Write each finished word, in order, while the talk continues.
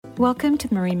Welcome to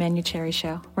the Marie Manuchehri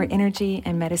Show, where energy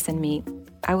and medicine meet.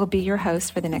 I will be your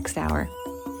host for the next hour.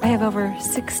 I have over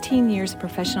 16 years of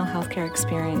professional healthcare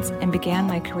experience and began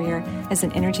my career as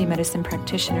an energy medicine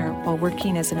practitioner while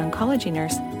working as an oncology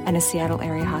nurse at a Seattle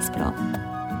area hospital.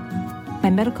 My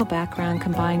medical background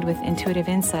combined with intuitive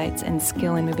insights and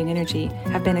skill in moving energy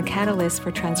have been a catalyst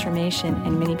for transformation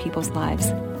in many people's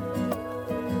lives.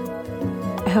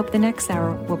 I hope the next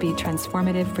hour will be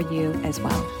transformative for you as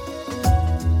well.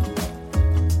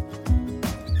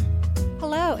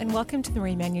 Hello, and welcome to the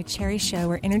Marie Manuchehri Show,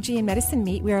 where energy and medicine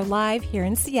meet. We are live here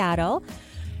in Seattle.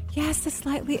 Yes, a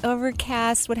slightly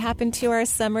overcast. What happened to our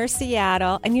summer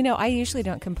Seattle? And you know, I usually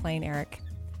don't complain, Eric.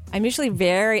 I'm usually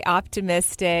very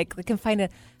optimistic. I can find a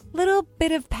little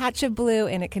bit of patch of blue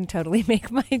and it can totally make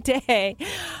my day.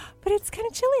 But it's kind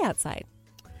of chilly outside.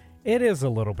 It is a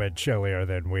little bit chillier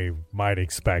than we might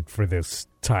expect for this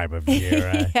time of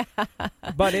year. Yeah.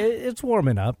 But it's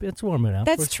warming up. It's warming up.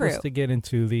 That's We're true. Supposed to get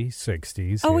into the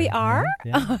 60s. Oh, here. we are?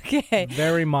 Yeah. Okay.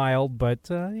 Very mild, but,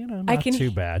 not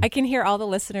too bad. I can hear all the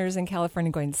listeners in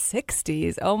California going,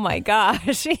 60s? Oh, my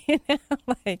gosh.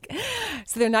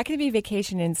 So they're not going to be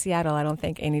vacationing in Seattle, I don't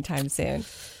think, anytime soon.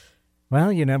 Well,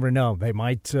 you never know. They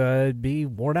might be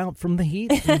worn out from the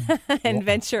heat. And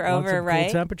venture over, cool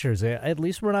right? temperatures. At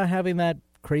least we're not having that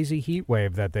crazy heat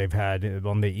wave that they've had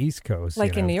on the East Coast.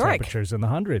 Like in New York. Temperatures in the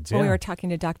hundreds, Well, we were talking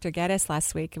to Dr. Geddes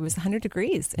last week. It was 100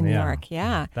 degrees in New York,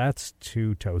 yeah. That's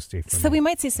too toasty for me. So we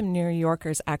might see some New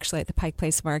Yorkers actually at the Pike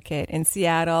Place Market in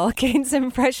Seattle getting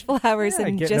some fresh flowers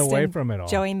and getting just away from it all.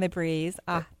 enjoying the breeze.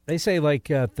 They say like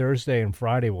Thursday and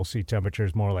Friday we'll see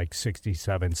temperatures more like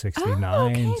 67, 69.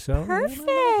 Okay, so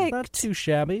perfect. Not too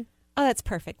shabby. Oh, that's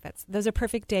perfect. Those are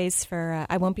perfect days for,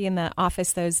 I won't be in the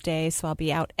office those days, so I'll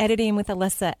be out editing with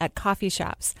Alyssa at coffee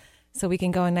shops. So we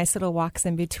can go on nice little walks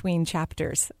in between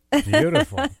chapters.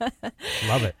 Beautiful.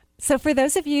 Love it. So for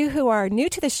those of you who are new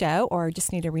to the show or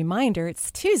just need a reminder,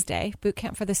 it's Tuesday, Boot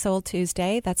Camp for the Soul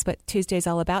Tuesday. That's what Tuesday's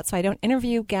all about. So I don't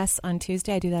interview guests on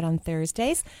Tuesday. I do that on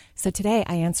Thursdays. So today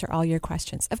I answer all your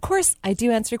questions. Of course, I do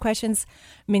answer questions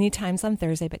many times on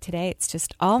Thursday, but today it's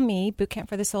just all me, Boot Camp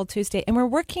for the Soul Tuesday. And we're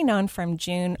working on from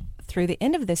June through the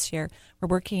end of this year, we're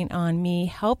working on me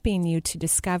helping you to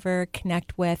discover,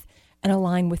 connect with, and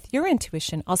align with your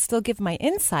intuition. I'll still give my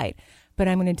insight, but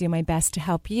I'm going to do my best to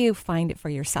help you find it for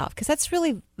yourself, because that's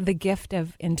really the gift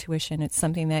of intuition. It's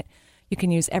something that you can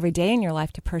use every day in your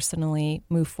life to personally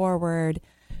move forward,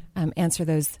 answer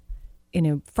those,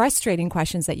 frustrating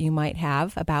questions that you might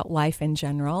have about life in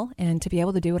general, and to be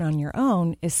able to do it on your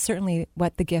own is certainly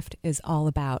what the gift is all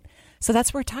about. So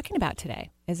that's what we're talking about today,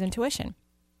 is intuition.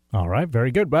 All right,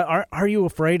 very good. But are you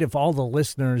afraid if all the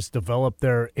listeners develop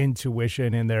their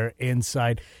intuition and their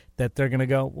insight that they're going to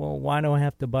go, well, why do I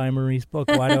have to buy Marie's book?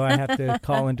 Why do I have to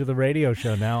call into the radio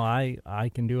show? Now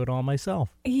I can do it all myself.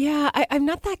 Yeah, I'm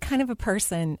not that kind of a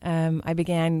person. I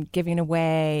began giving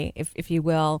away, if you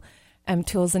will,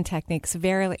 tools and techniques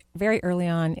very, very early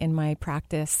on in my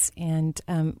practice. And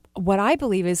what I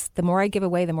believe is the more I give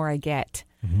away, the more I get.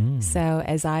 Mm-hmm. So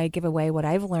as I give away what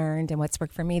I've learned and what's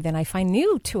worked for me, then I find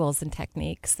new tools and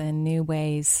techniques and new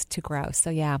ways to grow. So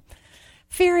yeah,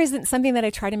 fear isn't something that I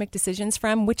try to make decisions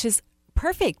from, which is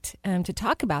perfect to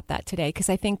talk about that today, because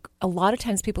I think a lot of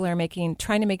times people are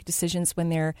trying to make decisions when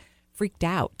they're freaked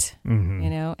out,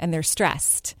 and they're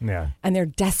stressed. Yeah. And they're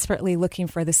desperately looking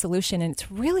for the solution. And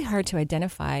it's really hard to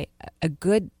identify a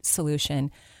good solution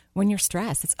when you're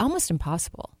stressed. It's almost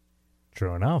impossible.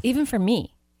 True enough. Even for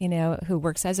me, who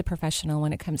works as a professional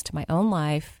when it comes to my own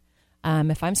life,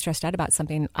 if I'm stressed out about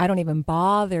something, I don't even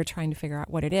bother trying to figure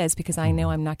out what it is, because I know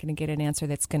I'm not going to get an answer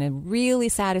that's going to really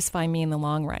satisfy me in the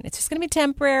long run. It's just going to be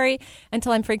temporary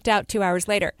until I'm freaked out 2 hours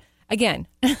later. Again.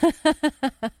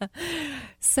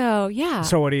 So, yeah.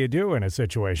 So what do you do in a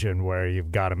situation where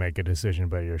you've got to make a decision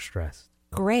but you're stressed?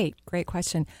 Great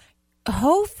question.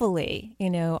 Hopefully,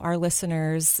 our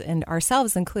listeners and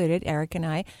ourselves included, Eric and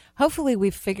I, hopefully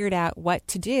we've figured out what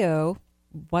to do.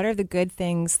 What are the good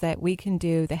things that we can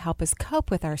do to help us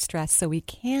cope with our stress so we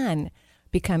can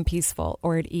become peaceful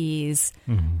or at ease?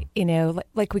 Mm-hmm.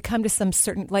 Like we come to some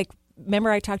certain,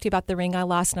 remember I talked to you about the ring I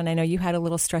lost, and I know you had a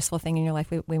little stressful thing in your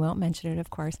life. We won't mention it, of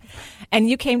course. And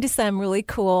you came to some really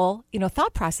cool,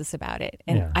 thought process about it.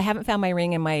 And I haven't found my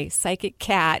ring, and my psychic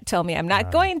cat told me I'm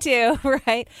not going to,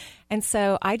 right? And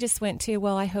so I just went to,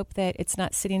 I hope that it's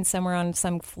not sitting somewhere on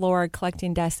some floor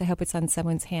collecting dust. I hope it's on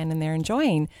someone's hand and they're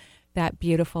enjoying that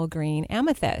beautiful green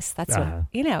amethyst. That's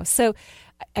what, so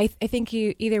I think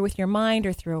you either with your mind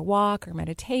or through a walk or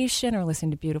meditation or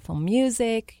listening to beautiful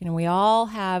music, we all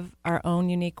have our own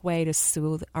unique way to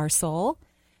soothe our soul.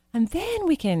 And then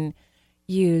we can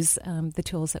use the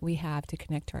tools that we have to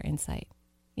connect to our insight.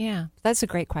 Yeah, that's a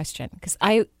great question because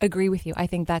I agree with you. I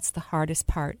think that's the hardest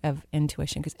part of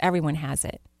intuition because everyone has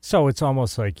it. So it's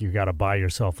almost like you got to buy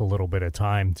yourself a little bit of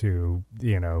time to,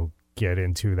 get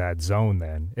into that zone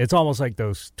then. It's almost like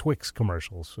those Twix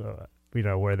commercials,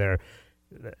 where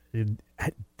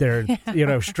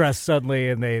they're stressed suddenly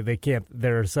and they can't,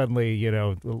 they're suddenly,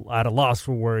 at a loss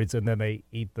for words and then they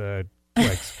eat the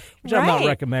Twix, which I'm not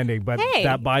recommending, but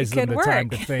that buys them the time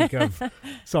to think of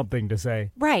something to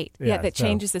say. Right. Yeah, that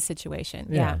changes the situation.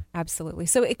 Yeah, absolutely.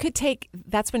 So it could take,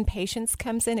 that's when patience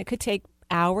comes in. It could take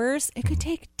hours. It could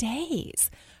take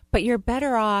days. But you're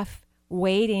better off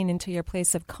waiting until your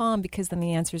place of calm because then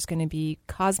the answer is going to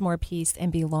cause more peace and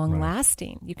be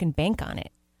long-lasting. Right. You can bank on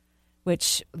it,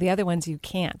 which the other ones you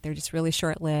can't. They're just really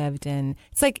short-lived. And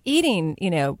it's like eating,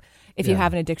 if you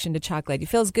have an addiction to chocolate, it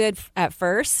feels good at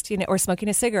first, or smoking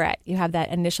a cigarette. You have that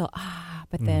initial,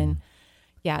 but then,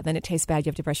 then it tastes bad. You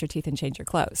have to brush your teeth and change your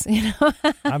clothes,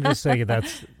 I'm just saying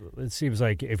it seems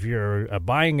like if you're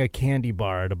buying a candy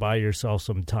bar to buy yourself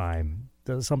some time,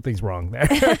 something's wrong there.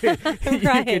 You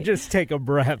can just take a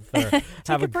breath or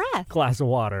have a glass of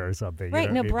water or something.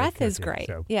 Right. No, breath is great.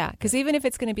 So, yeah. Because even if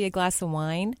it's going to be a glass of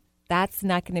wine, that's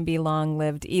not going to be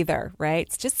long-lived either, right?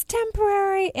 It's just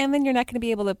temporary, and then you're not going to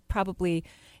be able to probably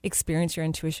experience your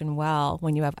intuition well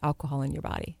when you have alcohol in your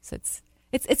body. So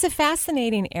it's a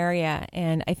fascinating area,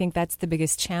 and I think that's the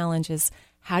biggest challenge is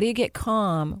how do you get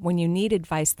calm when you need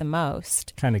advice the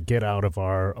most? Kind of get out of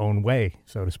our own way,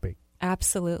 so to speak.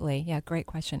 Absolutely. Yeah, great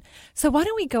question. So why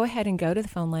don't we go ahead and go to the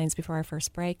phone lines before our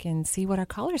first break and see what our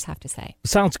callers have to say?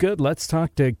 Sounds good. Let's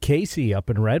talk to Casey up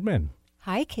in Redmond.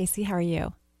 Hi, Casey. How are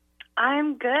you?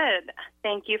 I'm good.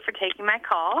 Thank you for taking my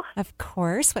call. Of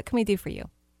course. What can we do for you?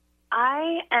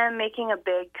 I am making a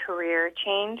big career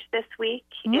change this week.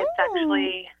 It's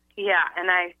actually, and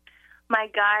my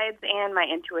guides and my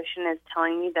intuition is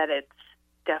telling me that it's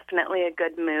definitely a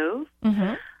good move.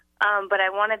 Mm-hmm. But I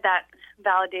wanted that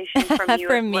validation from you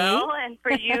from as well, and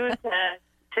for you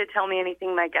to tell me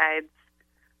anything my guides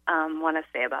want to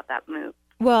say about that move.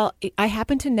 Well, I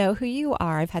happen to know who you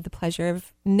are. I've had the pleasure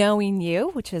of knowing you,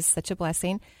 which is such a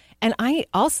blessing. And I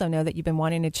also know that you've been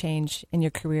wanting to change in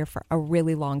your career for a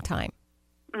really long time,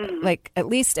 like at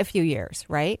least a few years,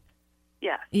 right?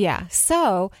 Yeah. Yeah.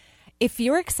 So if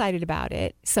you're excited about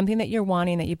it, something that you're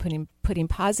wanting, that you're putting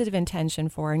positive intention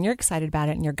for, and you're excited about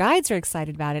it, and your guides are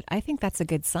excited about it, I think that's a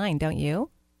good sign, don't you?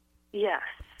 Yes.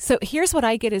 So here's what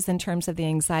I get is in terms of the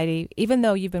anxiety, even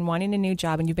though you've been wanting a new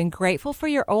job and you've been grateful for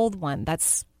your old one,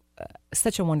 that's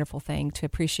such a wonderful thing to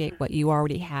appreciate what you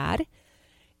already had.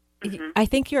 Mm-hmm. I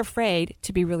think you're afraid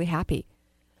to be really happy.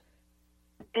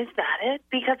 Is that it?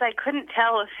 Because I couldn't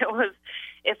tell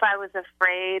if I was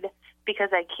afraid, because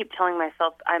I keep telling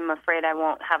myself I'm afraid I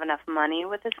won't have enough money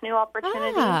with this new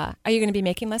opportunity. Are you going to be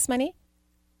making less money?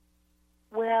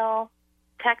 Well,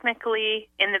 technically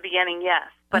in the beginning, yes.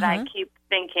 But I keep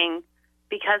thinking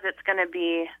because it's going to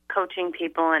be coaching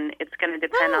people and it's going to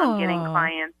depend on getting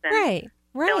clients and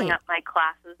filling up my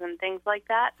classes and things like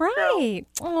that. Right.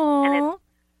 So, and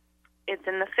it's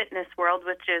in the fitness world,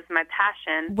 which is my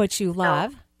passion. Which you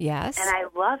love, yes. And I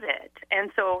love it.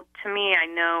 And so to me, I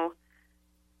know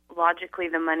logically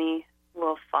the money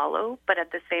will follow, but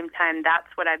at the same time, that's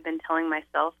what I've been telling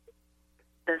myself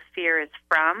the fear is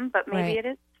from, but maybe it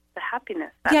is the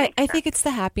happiness. I think it's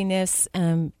the happiness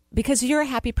because you're a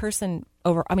happy person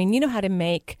you know how to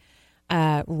make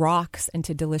rocks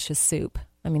into delicious soup.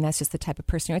 I mean, that's just the type of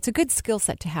person you are. It's a good skill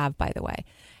set to have, by the way.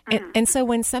 And so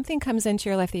when something comes into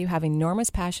your life that you have enormous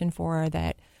passion for,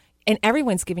 and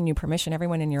everyone's giving you permission,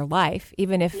 everyone in your life,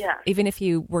 even if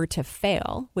you were to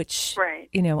fail, which,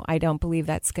 I don't believe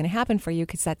that's going to happen for you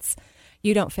because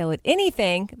you don't fail at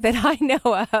anything that I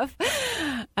know of,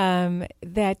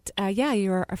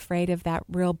 you're afraid of that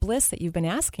real bliss that you've been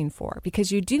asking for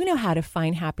because you do know how to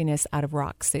find happiness out of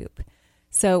rock soup.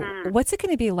 So what's it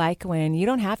going to be like when you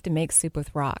don't have to make soup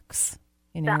with rocks?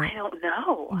 I don't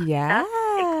know. Yeah.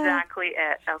 That's exactly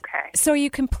it. Okay. So are you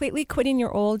completely quitting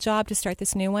your old job to start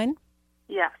this new one?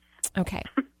 Yes. Okay.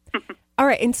 All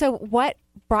right. And so what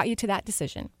brought you to that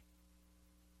decision?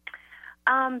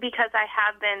 Because I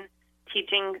have been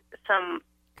teaching some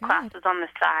classes on the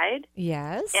side.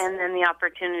 Yes. And then the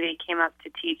opportunity came up to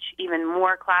teach even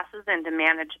more classes and to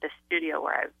manage the studio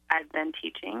where I've been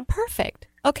teaching. Perfect.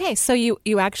 Okay. So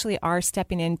you actually are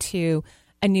stepping into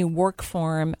a new work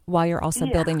form while you're also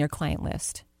building your client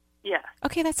list. Yeah.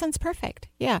 Okay. That sounds perfect.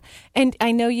 Yeah. And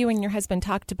I know you and your husband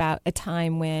talked about a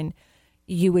time when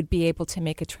you would be able to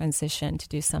make a transition to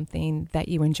do something that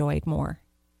you enjoyed more.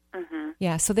 Mm-hmm.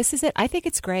 Yeah. So this is it. I think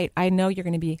it's great. I know you're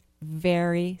going to be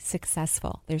very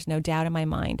successful. There's no doubt in my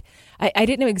mind. I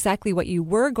didn't know exactly what you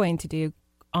were going to do,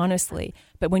 honestly,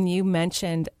 but when you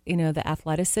mentioned, the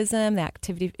athleticism, the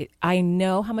activity, I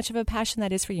know how much of a passion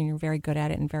that is for you, and you're very good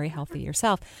at it and very healthy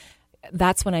yourself.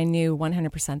 That's when I knew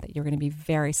 100% that you're going to be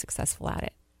very successful at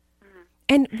it.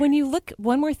 And when you look,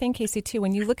 one more thing, Casey, too,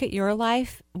 when you look at your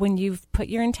life, when you've put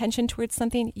your intention towards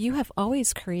something, you have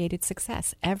always created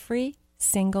success every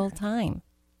single time.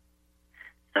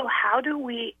 So how do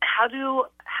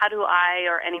I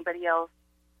or anybody else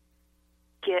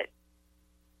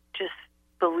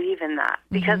believe in that?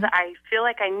 Because I feel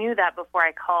like I knew that before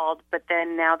I called, but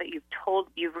then now that you've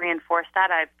reinforced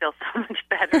that, I feel so much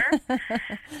better.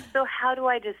 So how do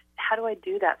I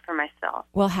do that for myself?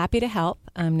 Well, happy to help.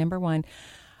 Number one.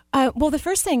 Well, the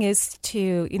first thing is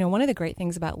to, one of the great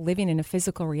things about living in a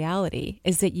physical reality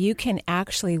is that you can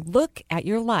actually look at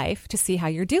your life to see how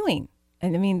you're doing.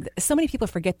 And I mean, so many people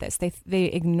forget this. They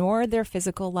ignore their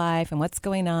physical life and what's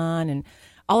going on and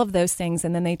all of those things,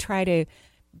 and then they try to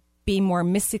be more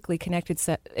mystically connected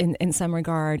in some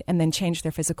regard and then change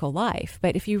their physical life.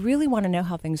 But if you really want to know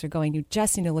how things are going, you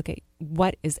just need to look at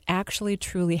what is actually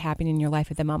truly happening in your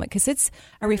life at the moment, because it's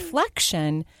a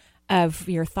reflection of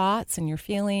your thoughts and your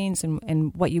feelings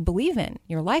and what you believe in.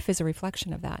 Your life is a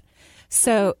reflection of that.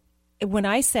 So when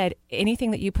I said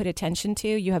anything that you put attention to,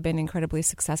 you have been incredibly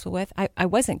successful with, I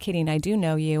wasn't kidding. I do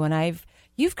know you, and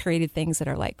you've created things that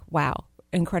are like, wow,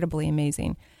 incredibly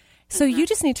amazing. So you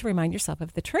just need to remind yourself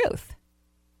of the truth.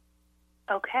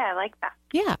 Okay, I like that.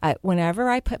 Yeah, whenever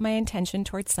I put my intention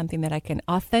towards something that I can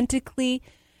authentically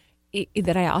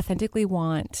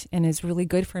want and is really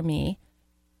good for me,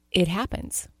 it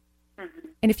happens. Mm-hmm.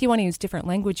 And if you want to use different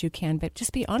language, you can, but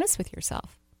just be honest with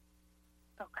yourself.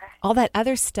 Okay. All that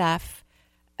other stuff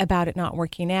about it not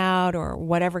working out or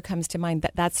whatever comes to mind,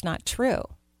 that's not true.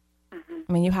 Mm-hmm.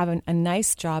 I mean, you have a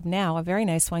nice job now, a very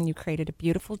nice one. You created a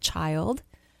beautiful child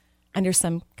under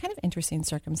some kind of interesting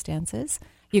circumstances.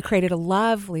 You created a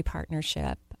lovely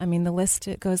partnership. I mean, the list,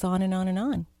 it goes on and on and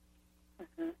on.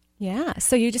 Mm-hmm. Yeah.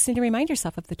 So you just need to remind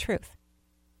yourself of the truth.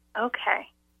 Okay.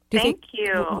 Thank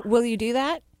you. Will you do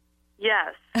that?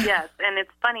 Yes. And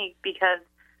it's funny because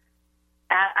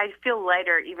I feel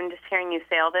lighter even just hearing you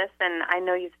say all this. And I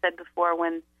know you've said before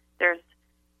when there's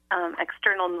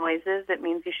external noises, it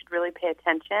means you should really pay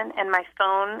attention. And my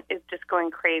phone is just going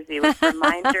crazy with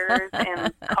reminders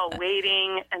and call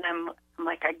waiting. And I'm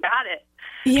like, I got it.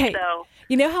 Yeah. So,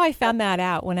 you know how I found that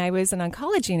out? When I was an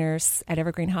oncology nurse at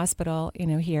Evergreen Hospital,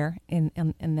 here in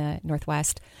the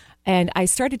Northwest. And I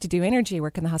started to do energy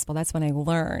work in the hospital. That's when I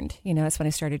learned, that's when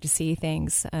I started to see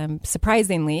things,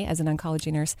 surprisingly, as an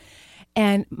oncology nurse.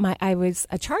 And I was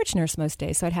a charge nurse most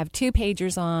days, so I'd have 2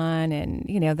 pagers on, and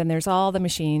then there's all the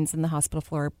machines in the hospital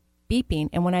floor beeping.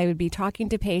 And when I would be talking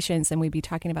to patients and we'd be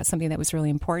talking about something that was really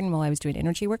important while I was doing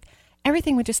energy work,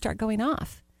 everything would just start going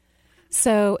off.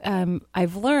 So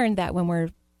I've learned that when we're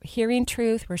hearing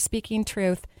truth, we're speaking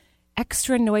truth,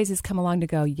 extra noises come along to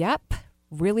go, yep,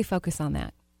 really focus on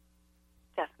that.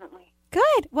 Definitely.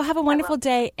 Good. Well, have a wonderful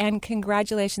day, and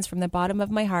congratulations from the bottom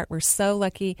of my heart. We're so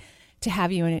lucky to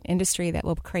have you in an industry that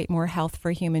will create more health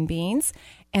for human beings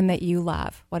and that you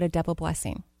love. What a double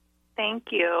blessing.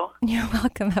 Thank you. You're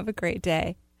welcome. Have a great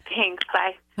day. Thanks.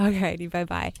 Bye. All righty.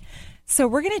 Bye-bye. So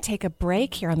we're going to take a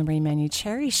break here on the Marie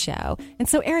Manuchehri Show. And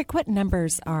so, Eric, what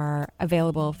numbers are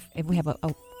available if we have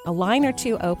a line or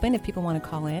two open if people want to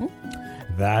call in?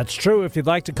 That's true. If you'd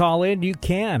like to call in, you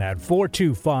can at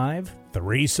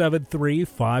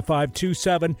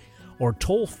 425-373-5527. Or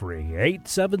toll-free,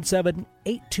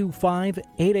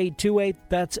 877-825-8828.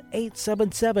 That's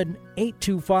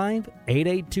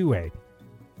 877-825-8828.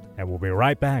 And we'll be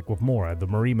right back with more of the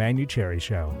Marie Manuchehri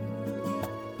Show.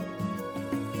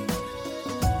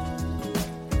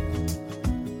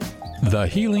 The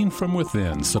Healing from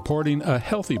Within, Supporting a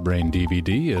Healthy Brain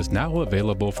DVD is now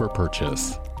available for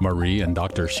purchase. Marie and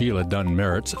Dr. Sheila Dunn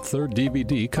Merritt's third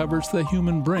DVD covers the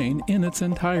human brain in its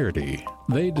entirety.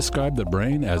 They describe the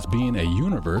brain as being a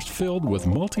universe filled with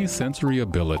multisensory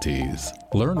abilities.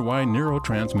 Learn why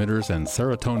neurotransmitters and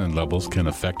serotonin levels can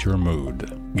affect your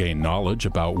mood. Gain knowledge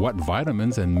about what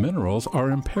vitamins and minerals are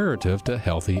imperative to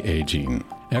healthy aging.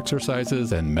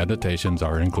 Exercises and meditations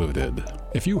are included.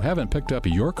 If you haven't picked up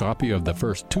your copy of the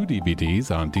first 2 DVDs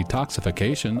on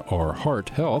detoxification or heart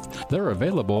health, they're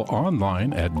available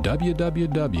online at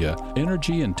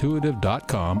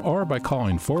www.energyintuitive.com or by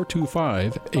calling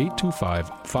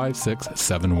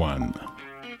 425-825-5671.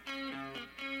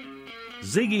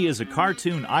 Ziggy is a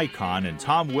cartoon icon, and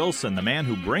Tom Wilson, the man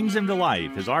who brings him to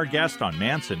life, is our guest on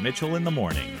Mance and Mitchell in the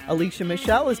Morning. Alicia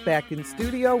Michelle is back in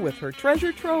studio with her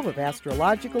treasure trove of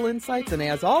astrological insights, and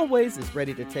as always, is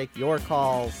ready to take your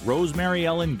calls. Rosemary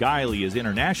Ellen Guiley is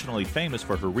internationally famous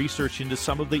for her research into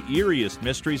some of the eeriest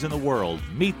mysteries in the world.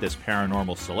 Meet this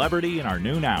paranormal celebrity in our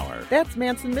noon hour. That's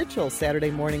Mance and Mitchell,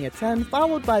 Saturday morning at 10,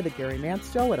 followed by the Gary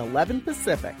Mance Show at 11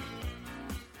 Pacific.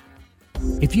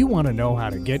 If you want to know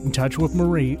how to get in touch with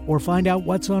Marie or find out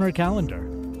what's on her calendar,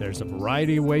 there's a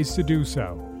variety of ways to do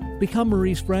so. Become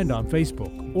Marie's friend on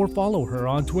Facebook or follow her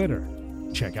on Twitter.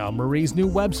 Check out Marie's new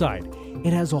website.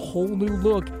 It has a whole new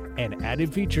look and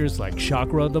added features like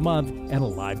Chakra of the Month and a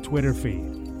live Twitter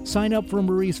feed. Sign up for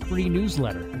Marie's free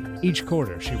newsletter. Each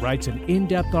quarter, she writes an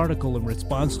in-depth article in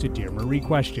response to Dear Marie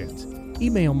questions.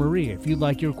 Email Marie if you'd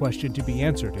like your question to be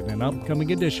answered in an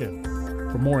upcoming edition.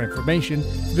 For more information,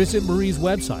 visit Marie's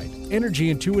website,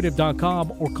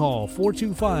 energyintuitive.com, or call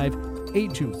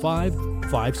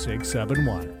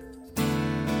 425-825-5671.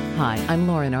 Hi, I'm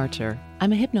Lauren Archer.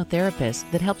 I'm a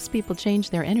hypnotherapist that helps people change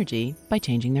their energy by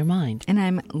changing their mind. And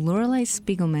I'm Lorelei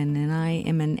Spiegelman, and I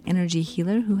am an energy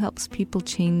healer who helps people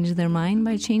change their mind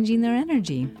by changing their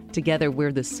energy. Together,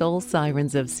 we're the Soul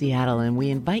Sirens of Seattle, and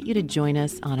we invite you to join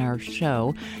us on our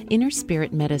show, Inner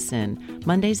Spirit Medicine,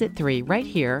 Mondays at 3, right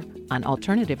here on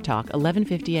Alternative Talk,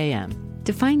 1150 a.m.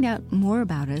 To find out more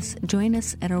about us, join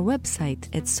us at our website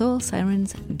at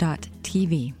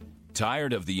soulsirens.tv.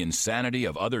 Tired of the insanity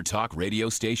of other talk radio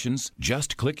stations?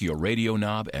 Just click your radio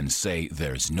knob and say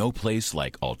there's no place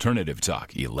like Alternative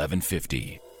Talk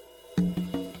 1150.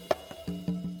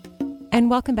 And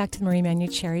welcome back to the Marie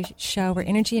Manuchehri Show, where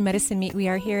energy and medicine meet. We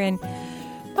are here in,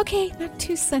 not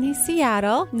too sunny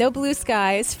Seattle. No blue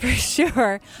skies for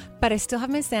sure. But I still have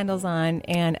my sandals on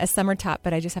and a summer top,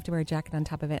 but I just have to wear a jacket on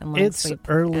top of it and long sleeve. It's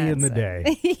early in the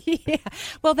day. Yeah.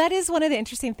 Well, that is one of the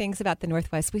interesting things about the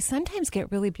Northwest. We sometimes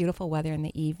get really beautiful weather in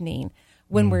the evening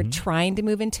when we're trying to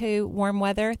move into warm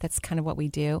weather. That's kind of what we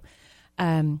do.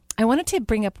 I wanted to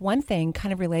bring up one thing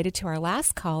kind of related to our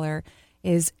last caller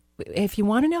is if you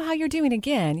want to know how you're doing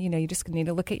again, you just need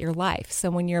to look at your life.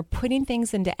 So when you're putting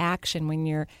things into action, when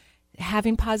you're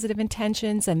having positive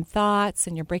intentions and thoughts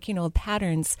and you're breaking old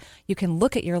patterns, you can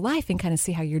look at your life and kind of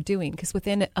see how you're doing. Because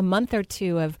within a month or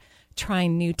two of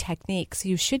trying new techniques,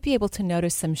 you should be able to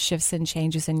notice some shifts and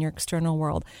changes in your external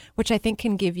world, which I think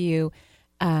can give you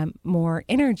more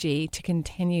energy to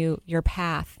continue your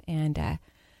path and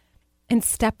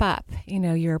step up,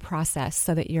 your process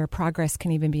so that your progress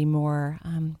can even be more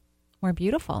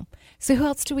beautiful. So who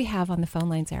else do we have on the phone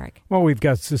lines, Eric? Well, we've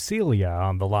got Cecilia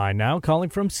on the line now, calling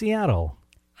from Seattle.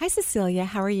 Hi, Cecilia.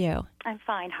 How are you? I'm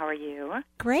fine. How are you?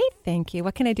 Great, thank you.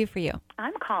 What can I do for you?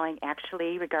 I'm calling,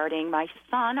 actually, regarding my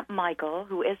son, Michael,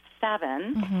 who is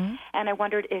 7, and I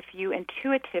wondered if you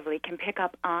intuitively can pick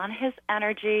up on his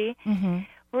energy.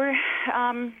 We're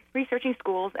researching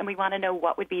schools, and we want to know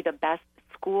what would be the best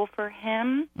school for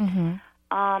him. As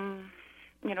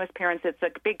parents, it's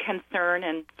a big concern,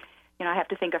 and I have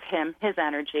to think of him, his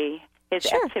energy, his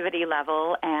activity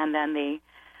level, and then the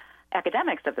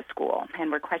academics of the school.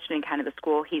 And we're questioning kind of the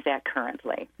school he's at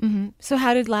currently. So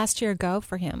how did last year go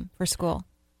for him, for school?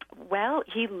 Well,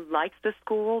 he likes the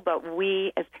school, but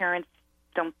we as parents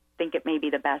don't think it may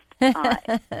be the best.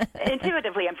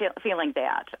 Intuitively, I'm feeling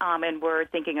that. And we're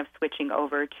thinking of switching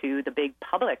over to the big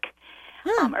public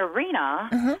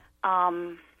arena.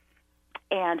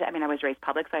 And, I was raised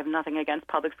public, so I have nothing against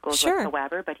public schools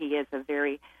whatsoever, but he is a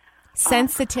very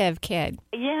sensitive kid.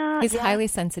 Yeah. He's highly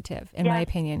sensitive, in my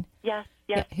opinion. Yes.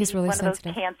 Yeah, he's really sensitive. One of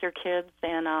those cancer kids,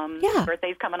 and his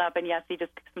birthday's coming up, and yes, he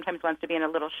just sometimes wants to be in a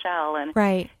little shell. And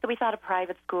so we thought a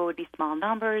private school would be small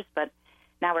numbers, but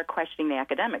now we're questioning the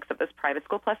academics of this private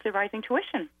school plus the rising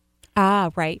tuition.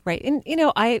 Right. And,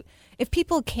 if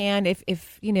people can,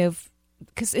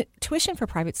 because tuition for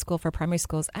private school for primary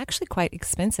school is actually quite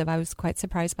expensive. I was quite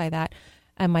surprised by that.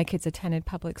 My kids attended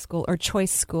public school or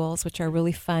choice schools, which are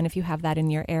really fun if you have that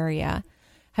in your area.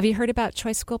 Have you heard about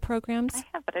choice school programs? I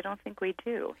have, but I don't think we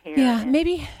do here. Yeah,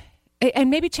 maybe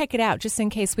check it out just in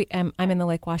case. I'm in the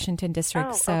Lake Washington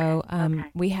district,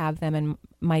 we have them, and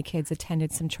my kids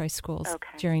attended some choice schools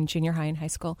during junior high and high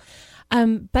school.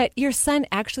 But your son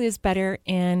actually is better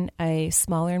in a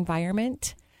smaller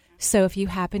environment. So if you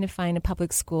happen to find a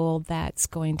public school that's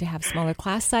going to have smaller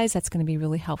class size, that's going to be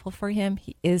really helpful for him.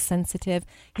 He is sensitive.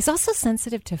 He's also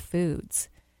sensitive to foods.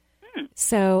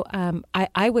 So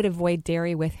I would avoid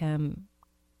dairy with him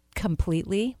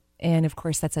completely. And, of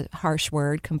course, that's a harsh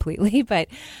word, completely. But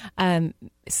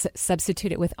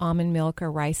substitute it with almond milk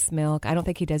or rice milk. I don't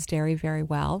think he does dairy very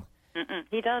well.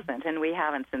 He doesn't, and we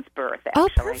haven't since birth, Oh,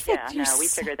 actually. perfect. Yeah, no, we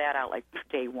figured that out like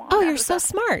day one. Oh, you're so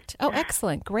smart. Oh,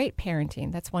 excellent. Great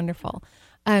parenting. That's wonderful.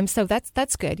 So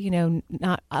that's good. You know,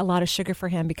 not a lot of sugar for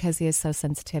him because he is so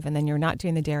sensitive, and then you're not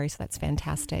doing the dairy, so that's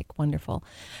fantastic. Wonderful.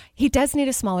 He does need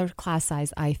a smaller class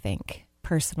size, I think,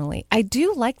 personally. I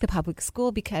do like the public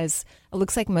school because it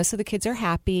looks like most of the kids are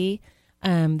happy.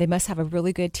 They must have a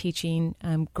really good teaching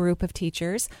group of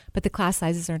teachers, but the class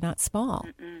sizes are not small.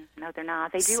 No, they're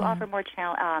not. They do offer more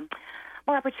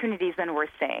opportunities than we're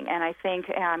seeing. And I think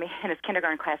in his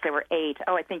kindergarten class, there were 8.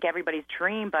 Oh, I think everybody's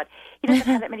dream, but he doesn't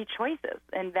have that many choices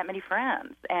and that many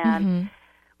friends. And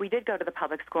we did go to the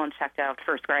public school and checked out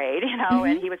first grade,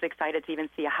 and he was excited to even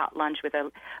see a hot lunch with a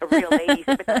real lady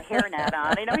with a hairnet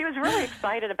on. He was really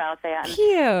excited about that.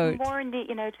 Cute. More,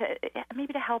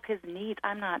 maybe to help his needs.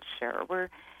 I'm not sure. We're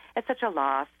at such a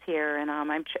loss here,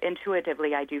 and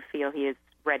intuitively, I do feel he is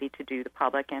ready to do the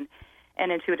public, and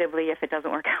intuitively, if it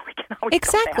doesn't work out, we can always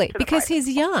exactly go back to because he's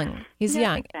young. He's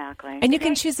young, exactly, and you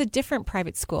can choose a different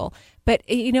private school. But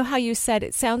you know how you said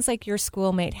it sounds like your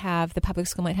school might have the public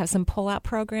school might have some pull-out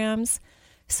programs.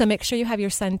 So make sure you have your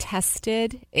son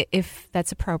tested, if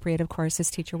that's appropriate. Of course, his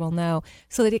teacher will know,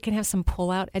 so that he can have some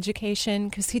pull-out education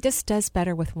because he just does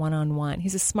better with one-on-one.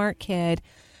 He's a smart kid,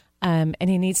 and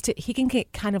he can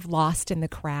get kind of lost in the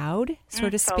crowd, so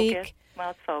to speak.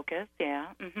 Well, it's focused, yeah.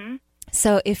 Mm-hmm.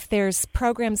 So if there's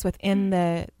programs within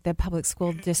the public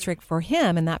school district for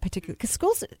him in that particular,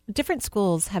 because different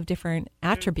schools have different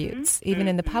attributes, even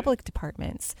in the public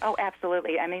departments. Oh,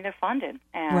 absolutely. I mean, they're funded,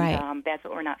 and that's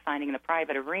what we're not finding in the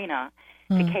private arena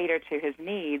to cater to his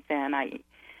needs. And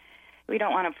we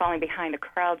don't want him falling behind the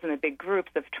crowds in the big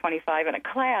groups of 25 in a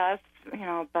class,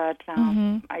 but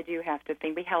I do have to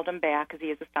think we held him back because he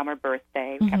has a summer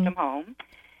birthday. We kept him home.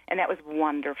 And that was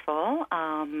wonderful.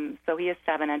 So he is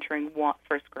 7, entering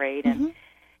first grade, and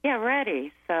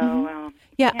ready. So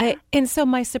and so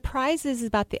my surprise is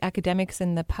about the academics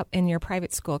in your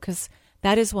private school, because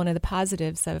that is one of the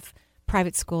positives of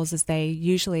private schools is they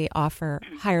usually offer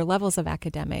higher levels of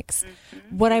academics.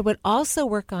 What I would also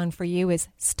work on for you is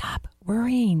stop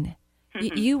worrying.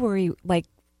 You worry like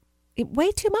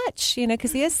way too much,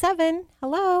 because he is 7.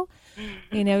 Hello.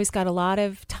 He's got a lot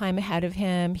of time ahead of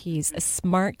him. He's a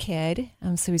smart kid,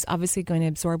 so he's obviously going to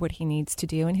absorb what he needs to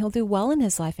do, and he'll do well in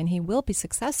his life, and he will be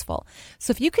successful.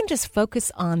 So if you can just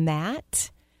focus on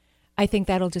that, I think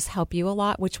that'll just help you a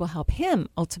lot, which will help him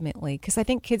ultimately, because I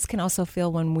think kids can also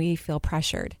feel when we feel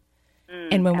pressured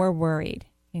and when we're worried.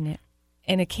 And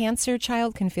a Cancer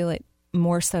child can feel it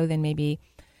more so than maybe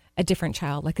a different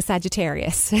child, like a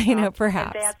Sagittarius,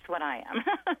 perhaps. That's what I am.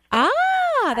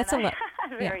 That's a lot.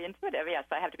 Very intuitive, yes.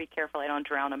 I have to be careful I don't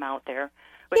drown him out there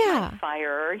with my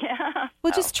fire.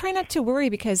 Well, just try not to worry,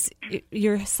 because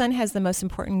your son has the most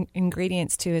important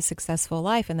ingredients to a successful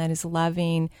life, and that is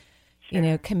loving,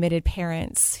 committed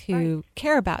parents who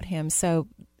care about him. So,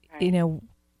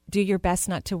 do your best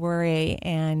not to worry,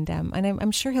 and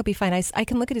I'm sure he'll be fine. I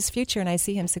can look at his future, and I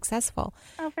see him successful.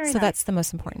 Oh, very nice. That's the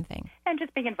most important thing. And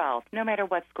just being involved, no matter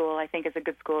what school, I think is a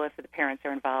good school if the parents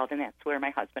are involved, and that's where my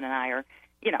husband and I are,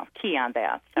 key on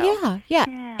that. So. Yeah.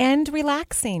 And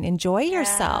relaxing. Enjoy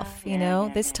yourself.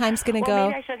 This time's going to go.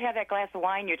 Maybe I should have that glass of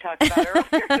wine you talked about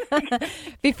earlier.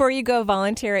 Before you go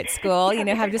volunteer at school,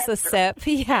 have just a sip.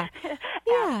 Yeah.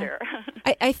 After.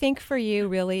 I think for you,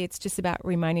 really, it's just about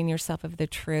reminding yourself of the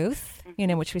truth,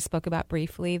 which we spoke about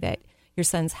briefly, that your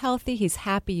son's healthy, he's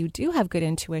happy, you do have good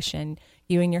intuition,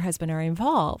 you and your husband are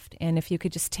involved. And if you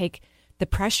could just take the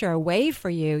pressure away for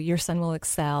you, your son will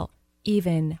excel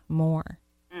even more.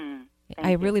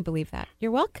 I really believe that.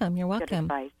 You're welcome. You're welcome.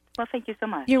 Good advice. Well, thank you so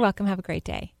much. You're welcome. Have a great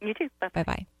day. You too. Bye-bye.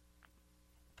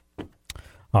 Bye-bye.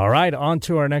 All right, on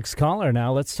to our next caller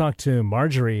now. Let's talk to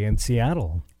Marjorie in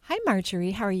Seattle. Hi,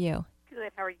 Marjorie. How are you?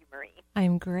 Good. How are you, Marie?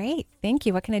 I'm great. Thank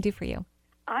you. What can I do for you?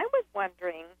 I was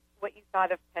wondering what you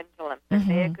thought of pendulums. Are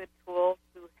they a good tool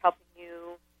to helping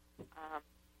you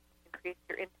increase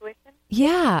your intuition?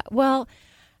 Yeah. Well,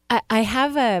 I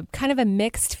have a kind of a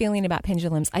mixed feeling about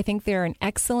pendulums. I think they're an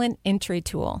excellent entry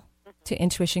tool to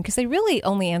intuition because they really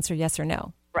only answer yes or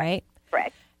no, right?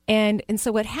 Right. And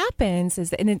so what happens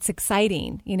is, and it's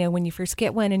exciting, when you first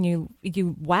get one and you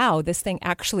wow, this thing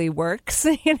actually works.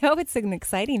 It's an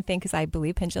exciting thing because I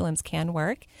believe pendulums can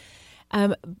work.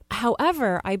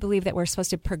 However, I believe that we're supposed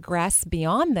to progress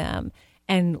beyond them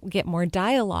and get more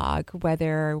dialogue,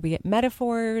 whether we get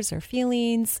metaphors or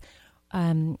feelings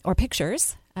or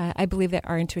pictures. I believe that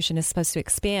our intuition is supposed to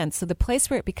expand. So the place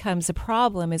where it becomes a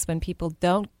problem is when people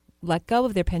don't let go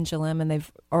of their pendulum and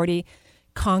they've already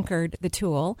conquered the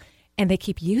tool and they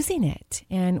keep using it.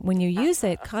 And when you use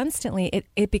it constantly,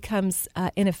 it becomes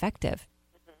ineffective.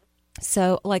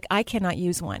 So, like, I cannot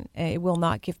use one. It will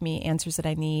not give me answers that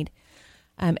I need.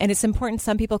 And it's important.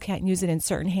 Some people can't use it in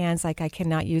certain hands. Like, I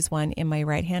cannot use one in my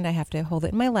right hand. I have to hold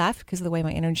it in my left because of the way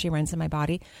my energy runs in my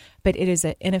body. But it is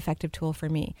an ineffective tool for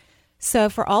me. So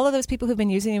for all of those people who've been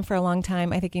using them for a long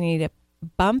time, I think you need to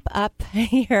bump up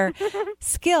your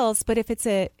skills. But if it's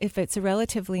a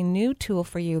relatively new tool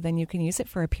for you, then you can use it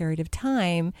for a period of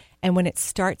time. And when it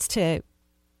starts to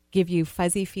give you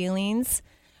fuzzy feelings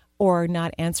or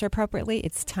not answer appropriately,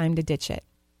 it's time to ditch it.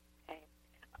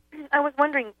 Okay. I was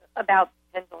wondering about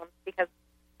pendulums because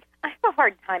I have a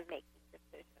hard time making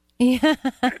decisions. Yeah.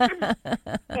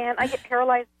 And I get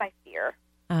paralyzed by fear.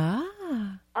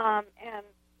 And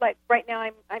like right now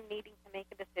I'm needing to make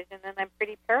a decision, and I'm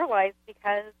pretty paralyzed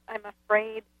because I'm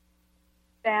afraid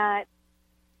that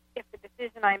if the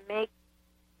decision I make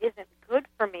isn't good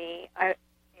for me,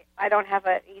 I don't have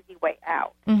an easy way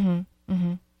out. Mm-hmm.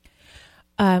 Mm-hmm.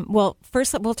 Well,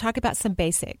 first we'll talk about some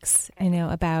basics,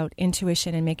 about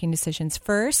intuition and making decisions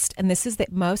first. And this is the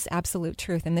most absolute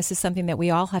truth. And this is something that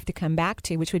we all have to come back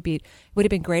to, which would have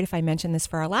been great if I mentioned this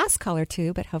for our last caller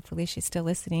too, but hopefully she's still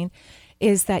listening,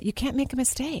 is that you can't make a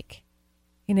mistake.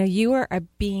 You are a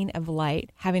being of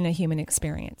light having a human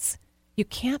experience. You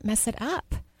can't mess it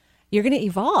up. You're going to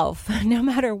evolve no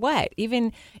matter what,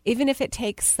 even if it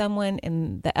takes someone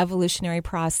in the evolutionary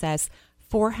process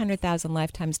 400,000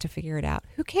 lifetimes to figure it out.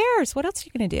 Who cares? What else are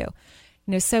you going to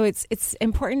do? So it's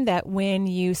important that when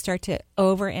you start to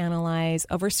overanalyze,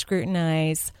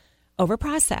 over-scrutinize,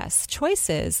 over-process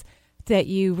choices, that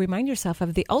you remind yourself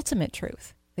of the ultimate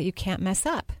truth, that you can't mess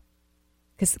up.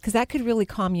 Because that could really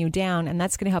calm you down, and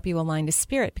that's going to help you align to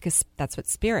spirit, because that's what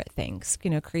spirit thinks.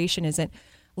 Creation isn't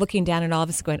looking down at all of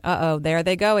us going, uh-oh, there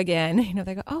they go again.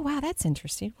 They go, oh, wow, that's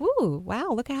interesting. Ooh, wow,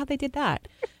 look at how they did that.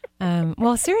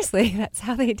 Well, seriously, that's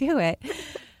how they do it.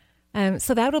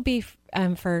 So that'll be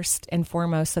first and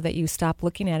foremost, so that you stop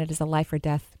looking at it as a life or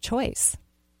death choice.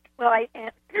 Well, I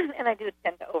do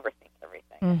tend to overthink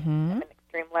everything. Mm-hmm. I'm an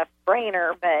extreme left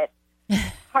brainer, but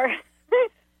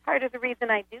part of the reason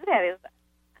I do that is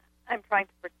I'm trying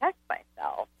to protect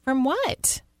myself. From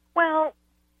what? Well,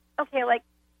 okay, like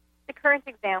the current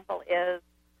example is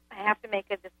I have to make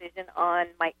a decision on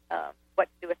my what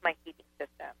to do with my heating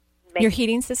system. Your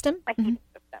heating system? My heating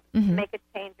system. Mm-hmm. Make a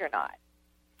change or not.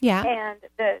 Yeah. And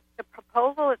the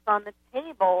proposal that's on the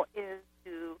table is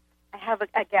I have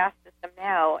a gas system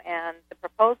now, and the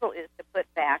proposal is to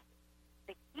put back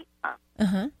the heat pump.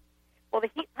 Uh-huh. Well, the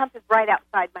heat pump is right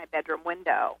outside my bedroom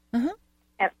window. Uh-huh.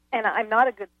 And I'm not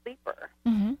a good sleeper.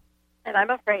 Mm-hmm. And I'm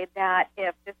afraid that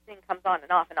if this thing comes on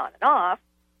and off and on and off,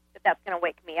 that's going to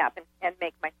wake me up and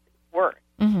make my sleep worse.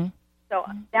 Mm-hmm. So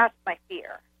that's my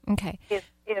fear. Okay. Is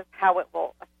how it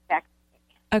will affect me.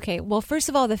 Okay. Well, first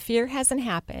of all, the fear hasn't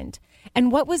happened.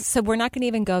 And so we're not going to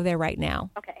even go there right now.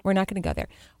 Okay. We're not going to go there.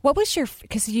 What was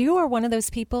because you are one of those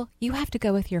people, you have to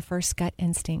go with your first gut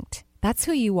instinct. That's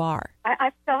who you are.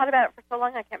 I've thought about it for so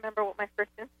long, I can't remember what my first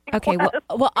instinct okay, was.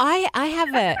 Well, I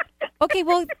have okay,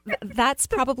 well, that's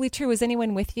probably true. Was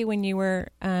anyone with you when you were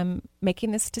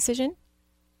making this decision?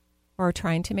 Or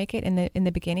trying to make it in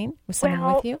the beginning? Was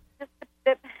someone with you? Just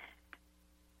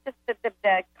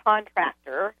the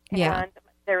contractor, yeah. And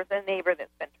there's a neighbor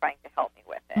that's been trying to help me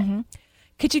with it. Mm-hmm.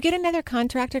 Could you get another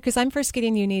contractor? Because I'm first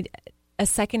getting you need a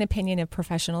second opinion of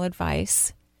professional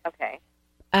advice. Okay.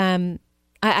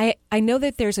 I know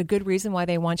that there's a good reason why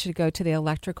they want you to go to the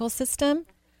electrical system,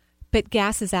 but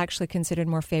gas is actually considered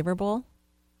more favorable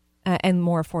and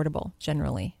more affordable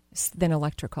generally than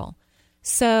electrical.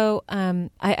 So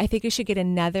I think you should get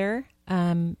another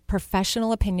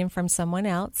professional opinion from someone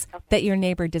else that your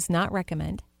neighbor does not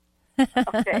recommend.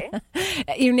 Okay.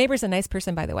 Your neighbor's a nice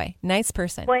person, by the way. Nice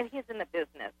person. Well, and he's in the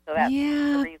business, so that's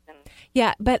the reason.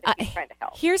 Yeah, but he's trying to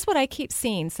help. Here's what I keep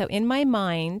seeing. So in my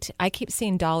mind, I keep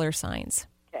seeing dollar signs.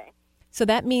 Okay. So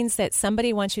that means that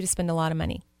somebody wants you to spend a lot of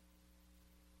money.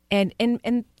 And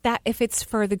that if it's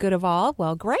for the good of all,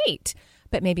 well, great.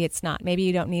 But maybe it's not. Maybe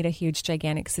you don't need a huge,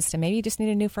 gigantic system. Maybe you just need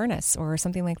a new furnace or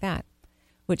something like that,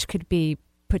 which could be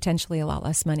potentially a lot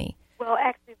less money. Well,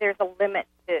 actually, there's a limit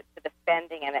to the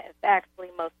spending, and it's actually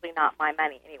mostly not my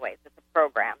money anyways. It's a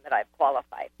program that I've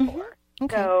qualified for.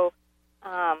 Okay. So,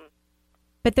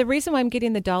 but the reason why I'm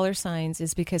getting the dollar signs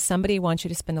is because somebody wants you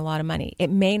to spend a lot of money. It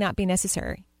may not be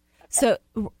necessary. Okay. So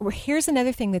here's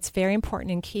another thing that's very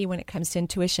important and key when it comes to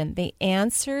intuition. The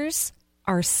answers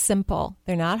are simple.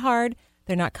 They're not hard.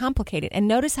 They're not complicated. And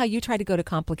notice how you try to go to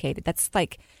complicated. That's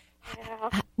like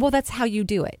Well, that's how you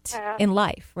do it in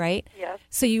life, right? Yes.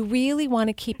 So you really want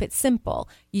to keep it simple.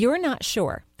 You're not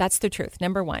sure. That's the truth.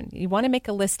 Number one, you want to make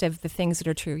a list of the things that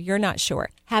are true. You're not sure.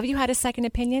 Have you had a second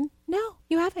opinion? No,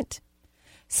 you haven't.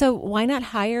 So why not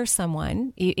hire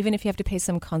someone, even if you have to pay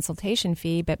some consultation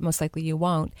fee, but most likely you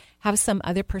won't, have some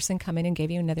other person come in and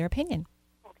give you another opinion.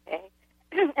 Okay.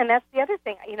 And that's the other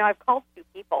thing. I've called 2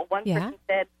 people. One person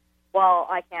said, well,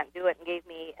 I can't do it, and gave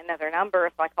me another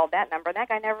number, so I called that number, and that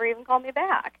guy never even called me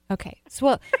back. Okay.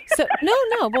 So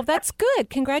no. Well, that's good.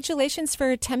 Congratulations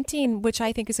for attempting, which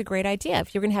I think is a great idea.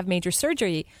 If you're going to have major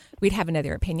surgery, we'd have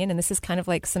another opinion, and this is kind of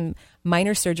like some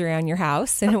minor surgery on your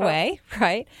house in a way,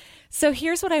 right? So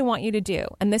here's what I want you to do,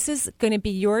 and this is going to be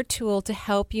your tool to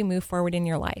help you move forward in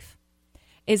your life,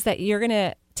 is that you're going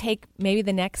to take maybe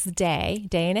the next day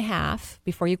and a half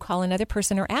before you call another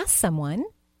person or ask someone,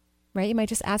 right? You might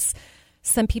just ask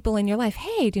some people in your life,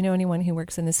 hey, do you know anyone who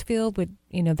works in this field? Would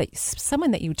that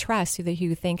someone that you trust, who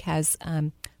you think has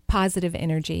positive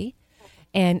energy,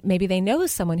 and maybe they know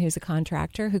someone who's a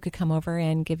contractor who could come over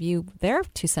and give you their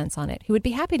 2 cents on it, who would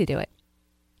be happy to do it.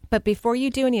 But before you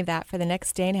do any of that for the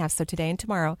next day and a half, so today and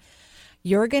tomorrow,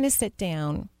 you're going to sit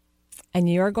down and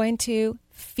you're going to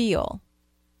feel,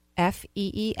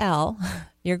 F-E-E-L,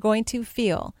 you're going to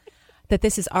feel that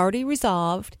this is already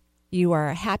resolved. You are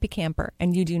a happy camper,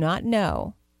 and you do not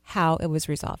know how it was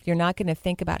resolved. You're not going to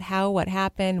think about what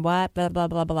happened, what, blah, blah,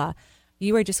 blah, blah.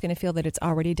 You are just going to feel that it's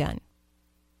already done.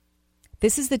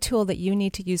 This is the tool that you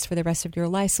need to use for the rest of your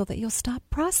life so that you'll stop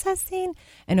processing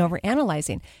and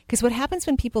overanalyzing. Because what happens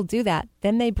when people do that,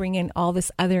 then they bring in all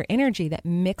this other energy that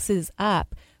mixes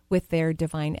up with their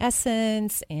divine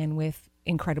essence and with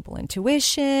incredible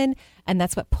intuition. And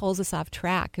that's what pulls us off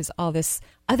track, is all this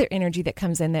other energy that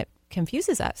comes in that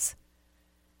confuses us.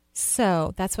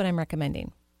 So that's what I'm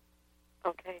recommending.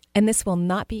 Okay. And this will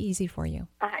not be easy for you.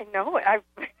 I know. I've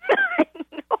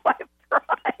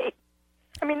tried.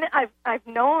 I've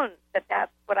known that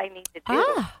that's what I need to do.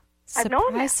 I've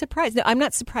known that. Surprise. No, I'm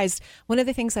not surprised. One of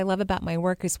the things I love about my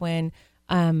work is when,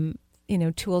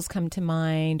 tools come to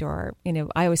mind, or,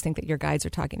 I always think that your guides are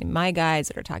talking to my guides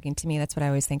that are talking to me. That's what I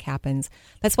always think happens.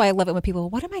 That's why I love it when people,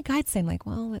 what are my guides saying? Like,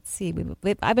 well, let's see.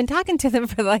 I've been talking to them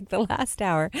for like the last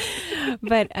hour.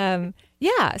 But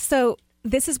so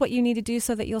this is what you need to do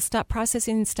so that you'll stop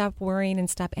processing and stop worrying and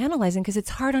stop analyzing, because it's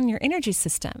hard on your energy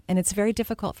system. And it's very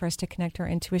difficult for us to connect our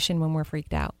intuition when we're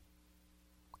freaked out.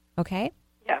 Okay?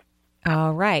 Yeah.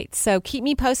 All right. So keep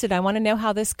me posted. I want to know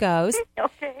how this goes.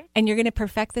 Okay. And you're going to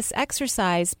perfect this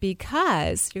exercise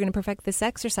because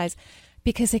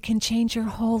it can change your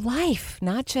whole life,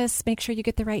 not just make sure you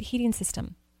get the right heating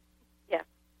system. Yeah.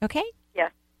 Okay? Yeah.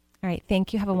 All right.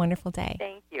 Thank you. Have a wonderful day.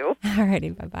 Thank you. All righty.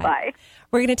 Bye-bye. Bye.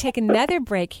 We're going to take another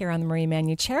break here on the Marie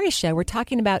Manuchehri Show. We're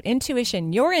talking about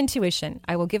intuition, your intuition.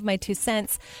 I will give my 2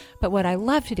 cents, but what I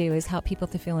love to do is help people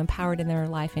to feel empowered in their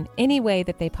life in any way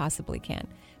that they possibly can.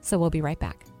 So we'll be right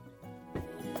back.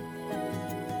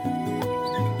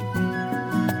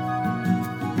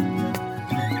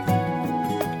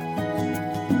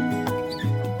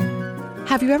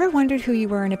 Have you ever wondered who you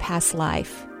were in a past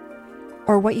life?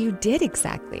 Or what you did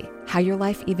exactly? How your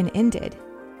life even ended?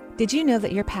 Did you know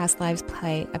that your past lives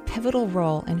play a pivotal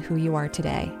role in who you are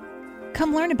today?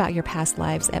 Come learn about your past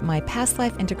lives at my Past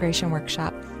Life Integration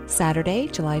Workshop, Saturday,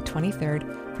 July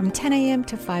 23rd, from 10 a.m.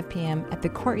 to 5 p.m. at the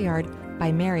Courtyard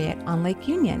by Marriott on Lake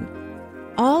Union.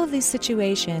 All of these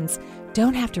situations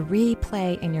don't have to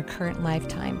replay in your current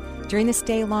lifetime. During this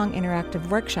day-long interactive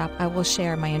workshop, I will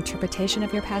share my interpretation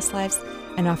of your past lives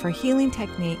and offer healing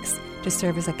techniques to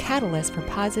serve as a catalyst for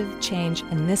positive change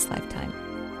in this lifetime.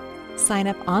 Sign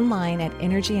up online at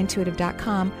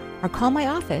energyintuitive.com or call my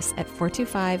office at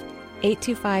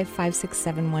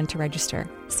 425-825-5671 to register.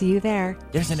 See you there.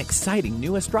 There's an exciting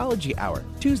new astrology hour,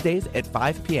 Tuesdays at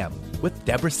 5 p.m. with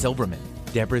Deborah Silverman.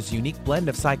 Deborah's unique blend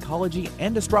of psychology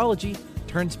and astrology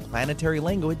turns planetary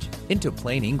language into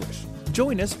plain English.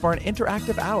 Join us for an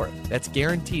interactive hour that's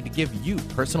guaranteed to give you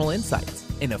personal insights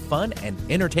in a fun and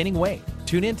entertaining way.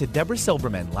 Tune in to Deborah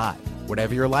Silverman live.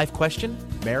 Whatever your life question,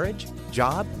 marriage,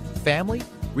 job, family,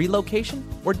 relocation,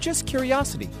 or just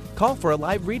curiosity, call for a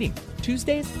live reading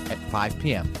Tuesdays at 5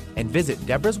 p.m. and visit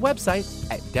Deborah's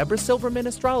website at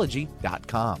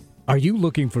deborahsilvermanastrology.com. Are you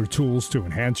looking for tools to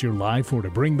enhance your life or to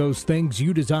bring those things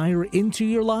you desire into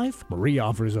your life? Marie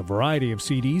offers a variety of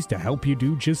CDs to help you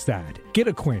do just that. Get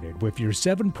acquainted with your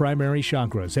 7 primary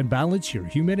chakras and balance your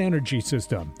human energy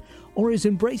system. Or is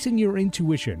embracing your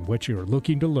intuition what you're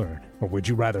looking to learn? Or would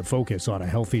you rather focus on a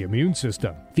healthy immune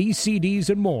system? These CDs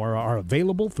and more are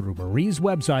available through Marie's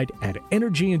website at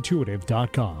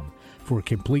energyintuitive.com. For a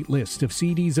complete list of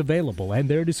CDs available and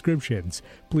their descriptions,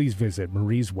 please visit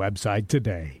Marie's website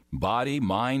today. Body,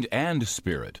 mind, and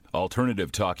spirit.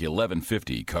 Alternative Talk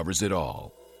 1150 covers it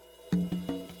all.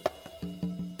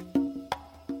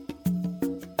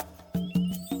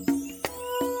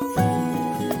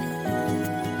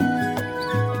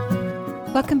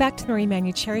 Welcome back to the Marie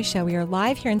Manuchehri Show. We are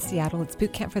live here in Seattle. It's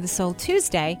Boot Camp for the Soul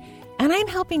Tuesday, and I'm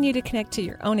helping you to connect to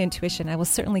your own intuition. I will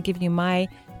certainly give you my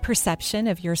perception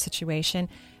of your situation,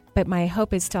 but my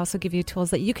hope is to also give you tools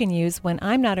that you can use when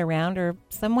I'm not around or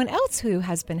someone else who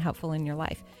has been helpful in your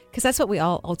life, because that's what we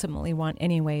all ultimately want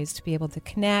anyways, to be able to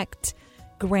connect,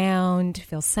 ground,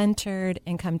 feel centered,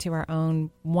 and come to our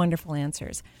own wonderful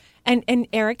answers. And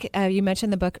Eric, you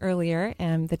mentioned the book earlier,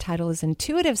 and the title is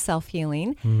Intuitive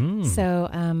Self-Healing. Mm-hmm. So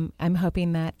I'm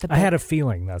hoping that the book... I had a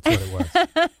feeling that's what it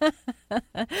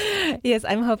was. Yes,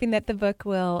 I'm hoping that the book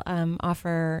will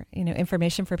offer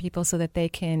information for people so that they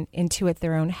can intuit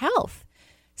their own health.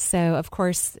 So, of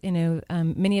course,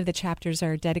 many of the chapters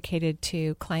are dedicated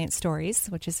to client stories,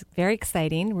 which is very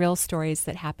exciting, real stories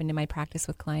that happened in my practice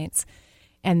with clients.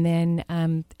 And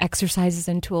then exercises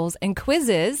and tools and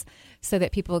quizzes so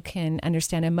that people can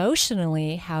understand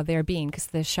emotionally how they're being, because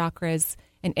the chakras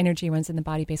and energy runs in the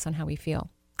body based on how we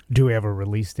feel. Do we have a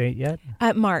release date yet?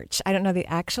 March. I don't know the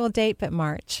actual date, but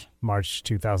March. March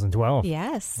 2012.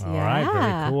 Yes. All right.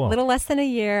 Very cool. A little less than a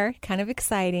year. Kind of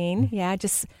exciting. Yeah.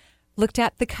 Just looked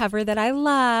at the cover that I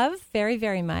love very,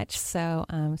 very much. So,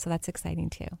 so that's exciting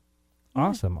too.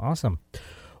 Awesome. Awesome.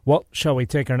 Well, shall we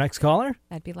take our next caller?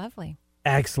 That'd be lovely.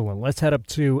 Excellent. Let's head up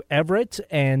to Everett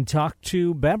and talk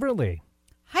to Beverly.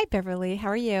 Hi, Beverly. How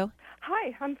are you?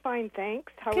 Hi, I'm fine,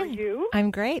 thanks. How Good. Are you? I'm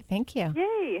great, thank you.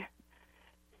 Yay.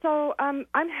 So I'm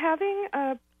having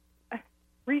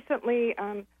recently,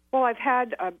 I've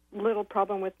had a little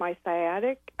problem with my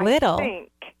sciatic. Little? I think.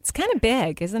 It's kind of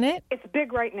big, isn't it? It's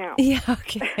big right now. Yeah,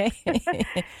 okay.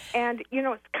 And, it's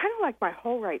kind of like my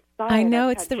whole right side. I know.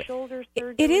 I've had shoulder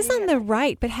surgery. It is on the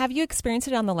right, but have you experienced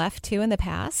it on the left, too, in the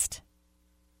past?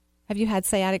 Have you had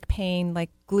sciatic pain, like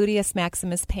gluteus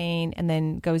maximus pain, and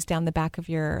then goes down the back of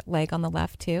your leg on the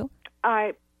left, too?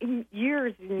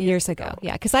 Years ago.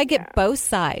 Yeah, because I get both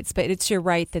sides, but it's your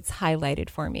right that's highlighted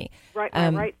for me. Right, my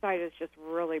right side is just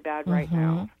really bad right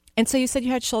now. And so you said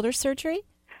you had shoulder surgery?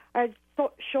 I had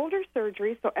shoulder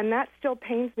surgery, and that still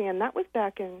pains me, and that was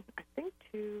back in, I think,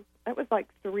 that was like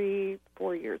 3-4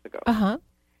 years ago. Uh-huh.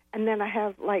 And then I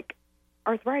have,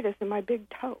 arthritis in my big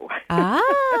toe. Ah.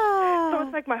 So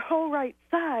it's like my whole right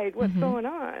side. What's going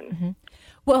on? Mm-hmm.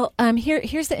 Well,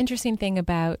 here's the interesting thing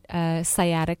about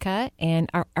sciatica and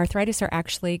arthritis are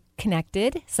actually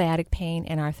connected, sciatic pain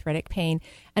and arthritic pain.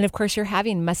 And, of course, you're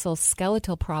having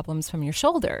musculoskeletal problems from your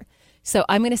shoulder. So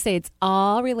I'm going to say it's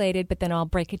all related, but then I'll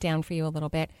break it down for you a little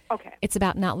bit. Okay. It's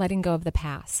about not letting go of the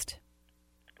past.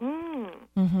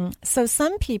 Mm-hmm. So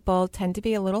some people tend to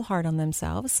be a little hard on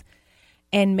themselves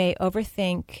and may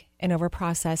overthink and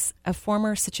overprocess a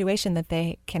former situation that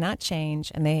they cannot change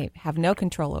and they have no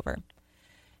control over.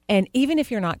 And even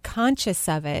if you're not conscious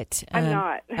of it... I'm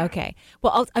not. Okay.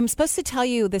 Well, I'm supposed to tell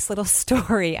you this little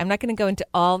story. I'm not going to go into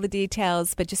all the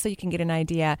details, but just so you can get an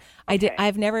idea. Okay.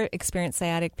 I've never experienced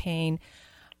sciatic pain.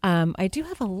 I do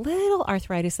have a little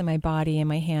arthritis in my body and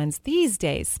my hands these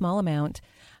days, small amount.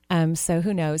 So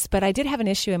who knows? But I did have an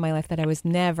issue in my life that I was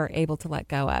never able to let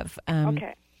go of.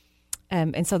 Okay.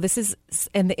 And so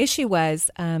the issue was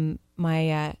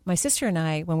my sister and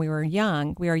I, when we were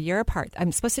young, we were a year apart.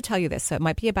 I'm supposed to tell you this, so it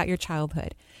might be about your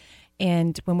childhood.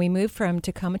 And when we moved from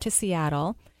Tacoma to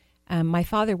Seattle, my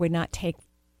father would not take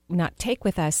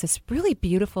with us this really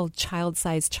beautiful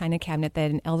child-sized china cabinet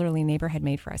that an elderly neighbor had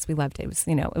made for us. We loved it. It was,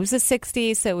 it was the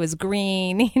 60s, so it was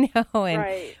green, and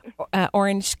right.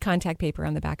 Orange contact paper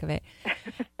on the back of it.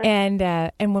 And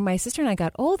when my sister and I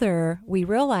got older, we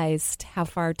realized how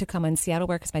far Tacoma and Seattle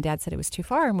were because my dad said it was too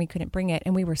far and we couldn't bring it.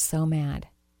 And we were so mad.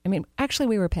 I mean, actually,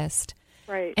 we were pissed.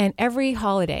 Right. And every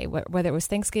holiday, whether it was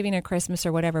Thanksgiving or Christmas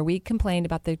or whatever, we complained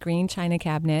about the green china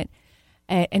cabinet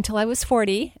until I was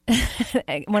 40,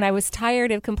 when I was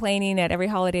tired of complaining at every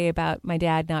holiday about my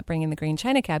dad not bringing the green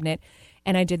china cabinet.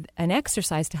 And I did an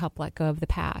exercise to help let go of the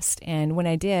past. And when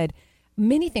I did,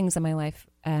 many things in my life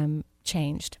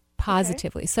changed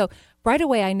positively. Okay. So right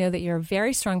away, I know that you're a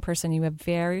very strong person. You have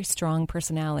very strong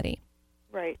personality.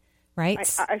 Right. Right?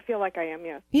 I feel like I am,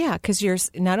 yes. Yeah, because you're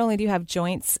not only do you have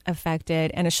joints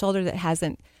affected and a shoulder that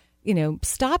hasn't,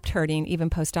 stopped hurting even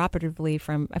postoperatively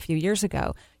from a few years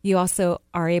ago, you also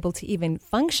are able to even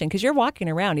function because you're walking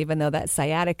around even though that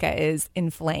sciatica is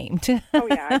inflamed. Oh,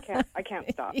 yeah, I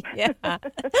can't stop. Yeah.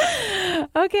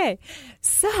 Okay.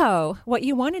 So what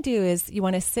you want to do is you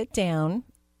want to sit down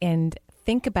and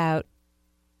think about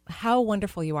how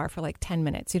wonderful you are for like 10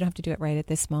 minutes. You don't have to do it right at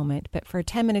this moment, but for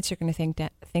 10 minutes, you're going to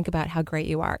think about how great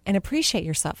you are and appreciate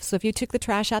yourself. So if you took the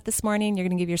trash out this morning, you're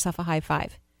going to give yourself a high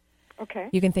five. Okay.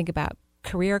 You can think about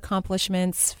career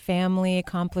accomplishments, family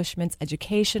accomplishments,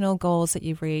 educational goals that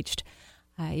you've reached.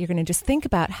 You're going to just think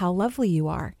about how lovely you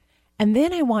are. And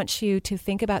then I want you to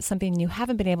think about something you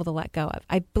haven't been able to let go of.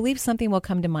 I believe something will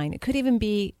come to mind. It could even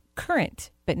be current,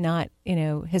 but not,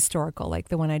 historical, like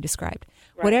the one I described.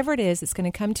 Right. Whatever it is, it's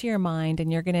going to come to your mind,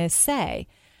 and you're going to say,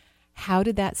 how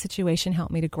did that situation help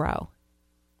me to grow?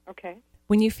 Okay.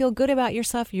 When you feel good about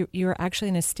yourself, you're actually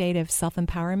in a state of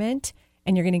self-empowerment,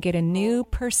 and you're going to get a new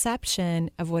perception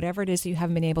of whatever it is you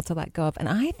haven't been able to let go of. And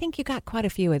I think you got quite a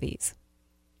few of these.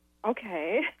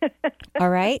 Okay.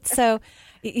 All right. So,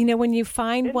 when you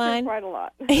find one, quite a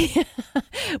lot.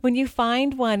 When you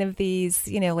find one of these,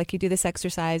 like you do this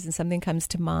exercise and something comes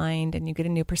to mind and you get a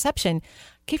new perception,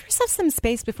 give yourself some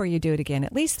space before you do it again,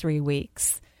 at least 3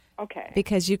 weeks. Okay.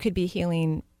 Because you could be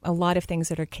healing a lot of things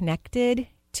that are connected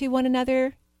to one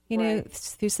another, right.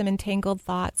 through some entangled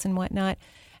thoughts and whatnot.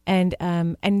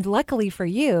 And luckily for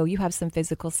you, you have some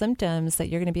physical symptoms that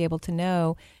you're going to be able to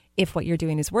know if what you're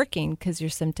doing is working, because your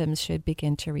symptoms should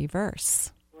begin to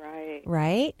reverse. Right.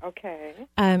 Right? Okay.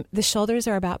 The shoulders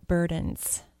are about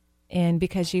burdens. And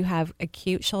because you have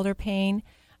acute shoulder pain,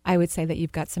 I would say that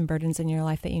you've got some burdens in your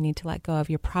life that you need to let go of.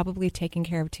 You're probably taking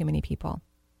care of too many people.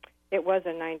 It was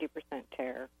a 90%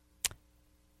 tear.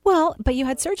 Well, but you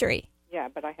had surgery. Yeah,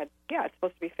 but it's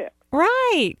supposed to be fixed.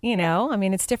 Right.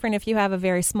 It's different if you have a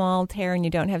very small tear and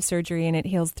you don't have surgery and it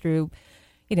heals through,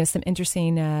 some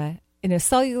interesting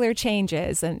cellular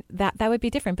changes, and that would be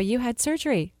different. But you had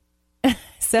surgery,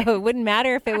 so it wouldn't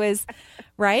matter if it was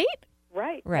right.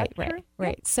 Right. Right.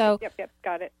 Yep. So. Yep.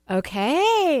 Got it.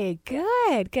 Okay.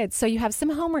 Good. So you have some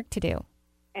homework to do,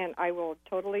 and I will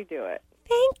totally do it.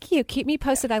 Thank you. Keep me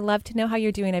posted. I love to know how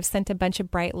you're doing. I've sent a bunch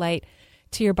of bright light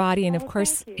to your body, and of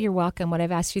course, you're welcome. What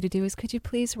I've asked you to do is, could you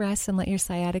please rest and let your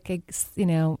sciatica,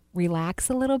 relax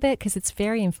a little bit, because it's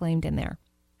very inflamed in there.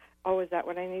 Oh, is that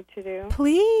what I need to do?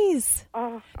 Please.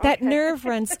 Oh, okay. That nerve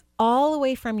runs all the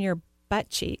way from your butt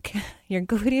cheek, your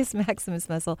gluteus maximus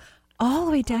muscle, all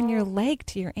the way down your leg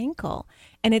to your ankle,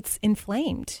 and it's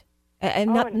inflamed.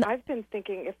 And I've been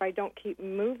thinking if I don't keep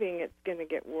moving, it's going to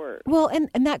get worse. Well,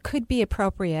 and that could be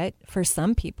appropriate for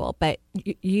some people, but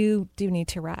you do need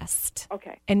to rest.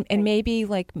 Okay. And maybe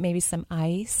some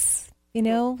ice,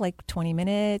 like 20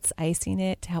 minutes, icing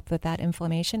it to help with that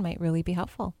inflammation might really be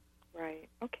helpful. Right.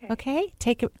 Okay. Okay?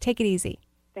 Take it easy.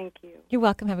 Thank you. You're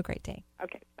welcome. Have a great day.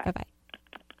 Okay. Bye. Bye-bye.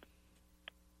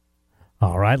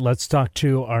 All right, let's talk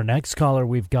to our next caller.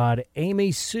 We've got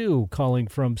Amy Sue calling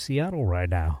from Seattle right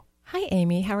now. Hi,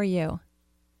 Amy. How are you?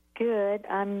 Good.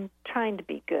 I'm trying to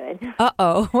be good.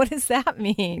 Uh-oh. What does that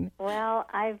mean? Well,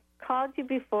 I've called you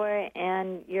before,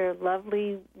 and you're a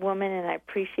lovely woman, and I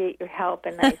appreciate your help.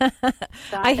 And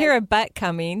I hear a butt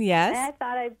coming, yes. I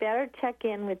thought I'd better check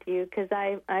in with you because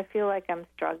I feel like I'm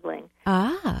struggling.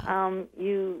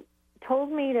 You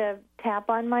told me to tap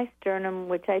on my sternum,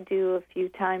 which I do a few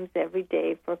times every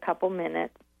day for a couple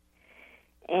minutes,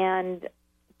 and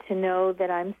to know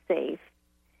that I'm safe.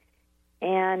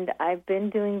 And I've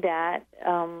been doing that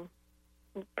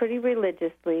pretty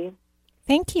religiously.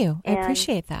 Thank you. I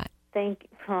appreciate that. Thank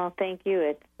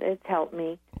you. It's helped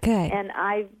me. Good. And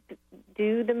I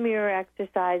do the mirror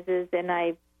exercises, and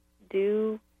I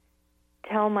do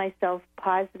tell myself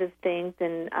positive things.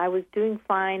 And I was doing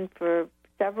fine for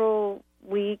several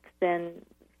weeks and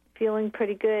feeling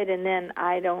pretty good. And then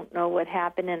I don't know what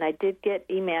happened. And I did get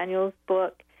Emmanuel's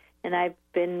book, and I've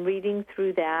been reading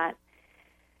through that.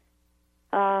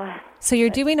 So you're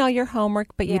doing all your homework,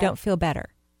 but you don't feel better.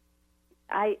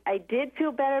 I did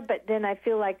feel better, but then I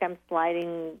feel like I'm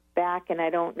sliding back, and I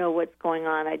don't know what's going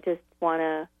on. I just want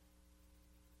to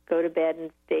go to bed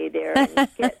and stay there and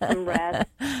get some rest,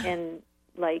 and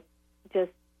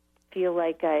just feel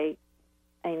like I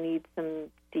need some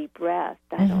deep rest.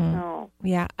 I don't know.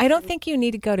 Yeah, I don't think you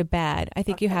need to go to bed. I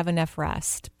think you have enough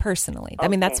rest personally. I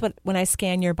mean, that's when I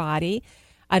scan your body,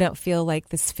 I don't feel like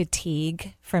this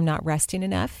fatigue from not resting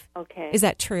enough. Okay. Is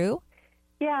that true?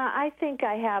 Yeah, I think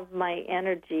I have my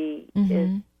energy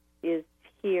is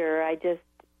here.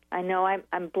 I know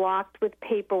I'm blocked with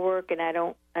paperwork, and I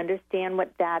don't understand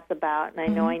what that's about. And I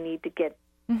know I need to get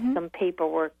some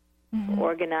paperwork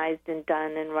organized and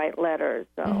done and write letters.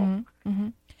 So,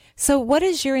 So what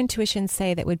does your intuition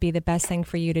say that would be the best thing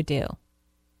for you to do?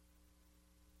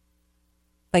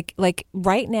 Like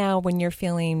right now when you're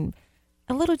feeling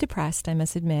a little depressed, I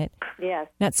must admit. Yes.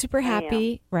 Not super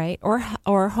happy, right? Or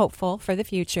hopeful for the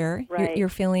future. Right. You're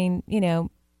feeling,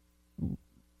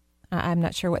 I'm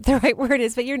not sure what the right word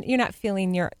is, but you're not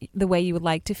feeling the way you would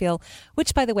like to feel,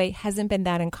 which, by the way, hasn't been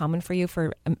that uncommon for you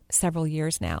for several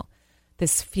years now.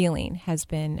 This feeling has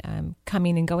been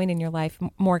coming and going in your life,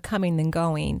 more coming than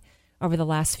going over the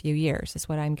last few years is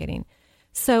what I'm getting.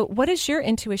 So what does your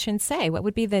intuition say? What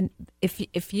would be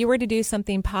if you were to do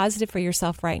something positive for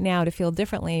yourself right now to feel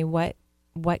differently, what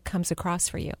comes across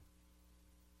for you?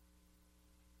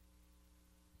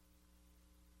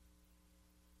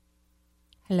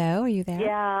 Hello, are you there?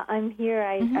 Yeah, I'm here.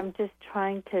 I'm just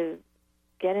trying to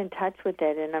get in touch with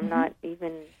it, and I'm not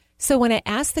even... So when I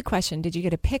asked the question, did you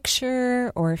get a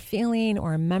picture or a feeling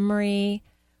or a memory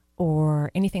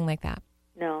or anything like that?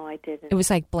 No, I didn't. It was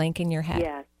like blank in your head?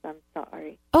 Yes, I'm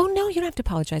sorry. Oh, no, you don't have to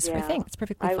apologize for a thing. It's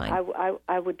perfectly fine.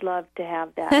 I would love to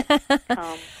have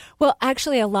that. Well,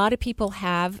 actually, a lot of people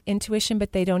have intuition,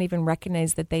 but they don't even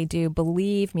recognize that they do.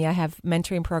 Believe me, I have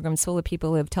mentoring programs full of people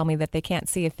who have told me that they can't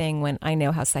see a thing when I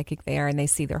know how psychic they are and they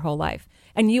see their whole life.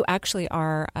 And you actually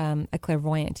are a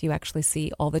clairvoyant. You actually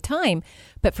see all the time,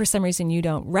 but for some reason you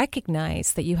don't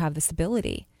recognize that you have this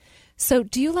ability. So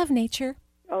do you love nature?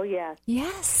 Oh, yes.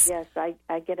 Yes. Yes,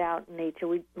 I get out in nature.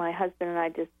 My husband and I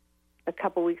just a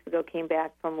couple weeks ago came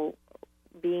back from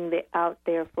being out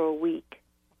there for a week.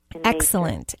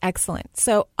 Excellent, excellent.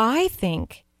 So I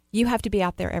think you have to be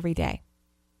out there every day.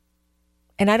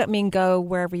 And I don't mean go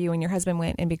wherever you and your husband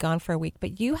went and be gone for a week,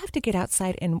 but you have to get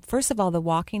outside. And first of all, the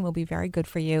walking will be very good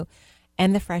for you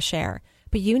and the fresh air.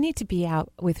 But you need to be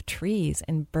out with trees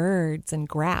and birds and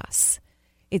grass.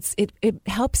 It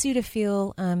helps you to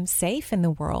feel safe in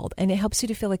the world, and it helps you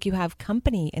to feel like you have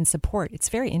company and support. It's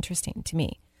very interesting to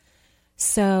me.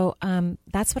 So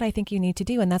that's what I think you need to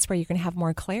do, and that's where you're going to have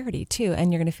more clarity, too,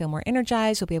 and you're going to feel more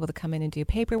energized. You'll be able to come in and do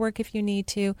paperwork if you need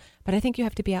to, but I think you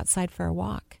have to be outside for a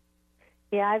walk.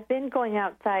 Yeah, I've been going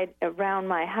outside around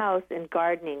my house and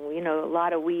gardening, a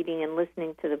lot of weeding and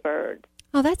listening to the birds.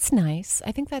 Oh, that's nice.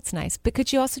 I think that's nice. But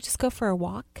could you also just go for a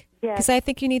walk? Yes. Because I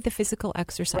think you need the physical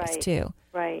exercise, too.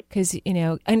 Right. Because,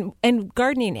 and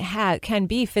gardening can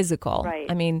be physical. Right.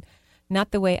 I mean,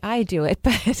 not the way I do it,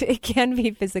 but it can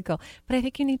be physical. But I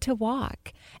think you need to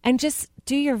walk and just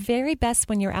do your very best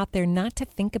when you're out there not to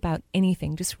think about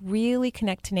anything. Just really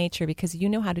connect to nature because you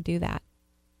know how to do that.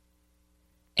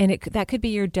 And that could be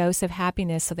your dose of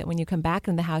happiness so that when you come back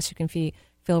in the house, you can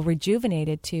feel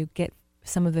rejuvenated to get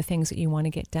some of the things that you want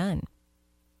to get done.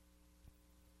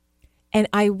 And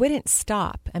I wouldn't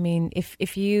stop. I mean,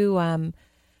 if you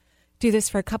do this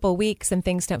for a couple of weeks and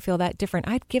things don't feel that different,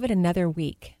 I'd give it another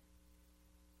week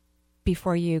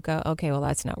before you go, okay, well,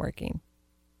 that's not working.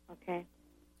 Okay.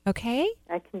 Okay?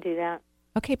 I can do that.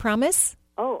 Okay, promise?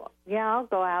 Oh, yeah, I'll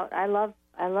go out. I love,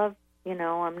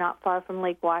 I'm not far from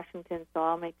Lake Washington, so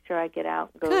I'll make sure I get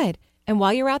out and go. Good. And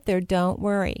while you're out there, don't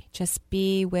worry. Just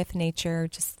be with nature.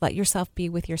 Just let yourself be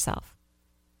with yourself.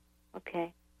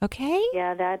 Okay. Okay?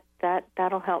 Yeah,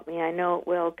 that'll help me. I know it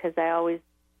will because I always,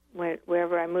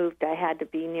 wherever I moved, I had to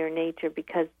be near nature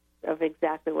because of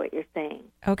exactly what you're saying.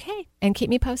 Okay. And keep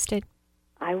me posted.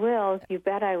 I will. You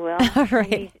bet I will. All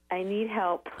right. I need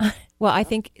help. Well, I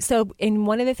think so. And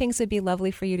one of the things that would be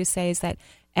lovely for you to say is that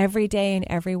every day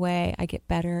in every way, I get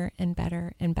better and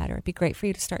better and better. It'd be great for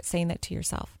you to start saying that to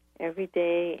yourself. Every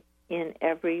day in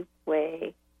every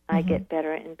way, I get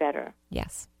better and better.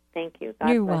 Yes. Thank you.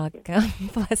 God You're bless welcome. You.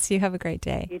 Bless you. Have a great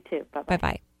day. You too. Bye-bye.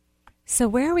 Bye-bye. So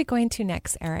where are we going to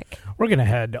next, Eric? We're going to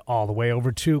head all the way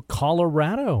over to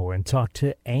Colorado and talk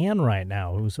to Ann right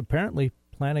now, who's apparently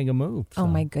planning a move. So oh,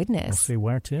 my goodness. We'll see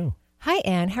where to. Hi,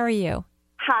 Ann. How are you?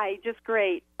 Hi, just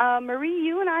great. Marie,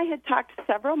 you and I had talked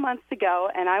several months ago,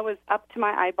 and I was up to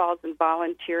my eyeballs in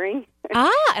volunteering.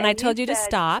 And I told you to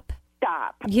stop.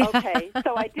 Stop. Yeah. Okay,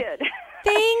 so I did.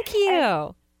 Thank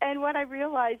you. And what I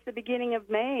realized the beginning of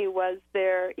May was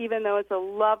even though it's a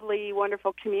lovely,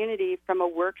 wonderful community from a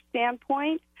work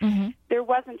standpoint, there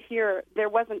wasn't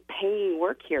paying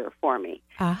work here for me.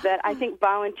 That I think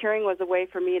volunteering was a way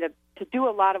for me to do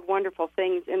a lot of wonderful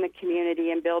things in the community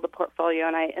and build a portfolio,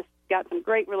 and I got some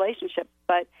great relationships.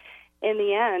 But in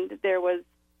the end, there was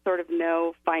sort of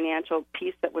no financial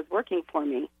piece that was working for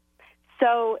me.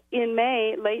 So in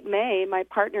late May, my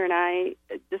partner and I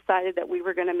decided that we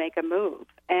were going to make a move.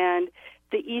 And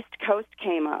the East Coast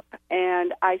came up,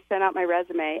 and I sent out my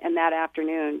resume, and that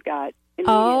afternoon got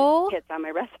immediate hits on my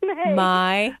resume.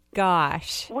 My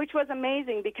gosh. Which was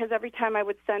amazing because every time I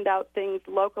would send out things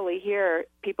locally here,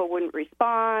 people wouldn't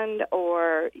respond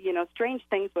or, strange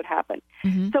things would happen.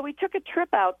 So we took a trip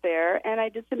out there, and I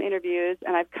did some interviews,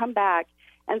 and I've come back.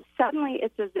 and suddenly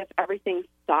it's as if everything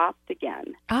stopped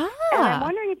again. Ah. And I'm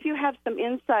wondering if you have some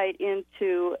insight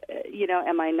into,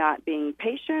 am I not being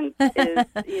patient? And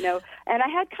I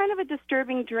had kind of a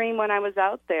disturbing dream when I was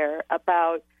out there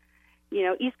about,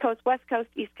 East Coast, West Coast,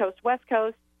 East Coast, West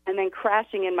Coast, and then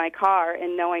crashing in my car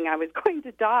and knowing I was going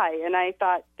to die. And I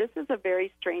thought, this is a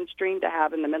very strange dream to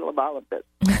have in the middle of all of this.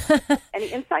 Any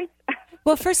insights?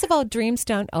 Well, first of all, dreams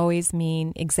don't always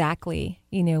mean exactly,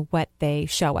 what they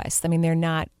show us. I mean, they're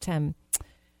not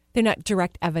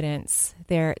direct evidence.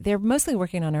 They're mostly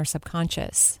working on our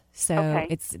subconscious. So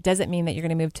it doesn't mean that you're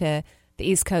going to move to the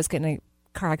East Coast, get in a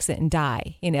car accident and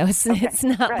die. It's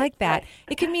not like that. Right.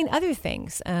 It can mean other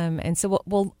things. And so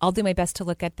I'll do my best to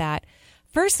look at that.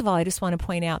 First of all, I just want to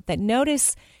point out that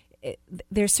notice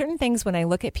there's certain things when I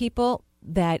look at people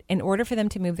that in order for them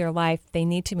to move their life, they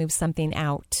need to move something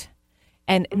out.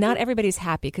 And not everybody's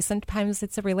happy because sometimes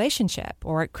it's a relationship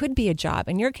or it could be a job.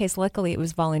 In your case, luckily, it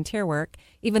was volunteer work,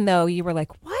 even though you were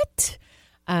like, what?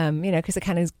 Because it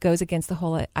kind of goes against the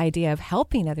whole idea of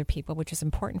helping other people, which is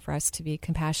important for us to be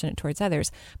compassionate towards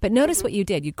others. But notice what you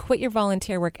did. You quit your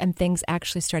volunteer work and things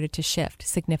actually started to shift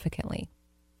significantly.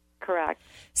 Correct.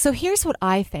 So here's what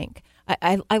I think.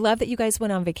 I love that you guys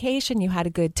went on vacation. You had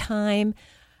a good time.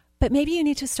 But maybe you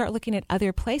need to start looking at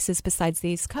other places besides the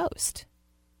East Coast.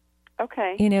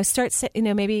 Okay.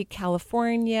 Maybe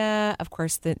California, of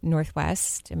course, the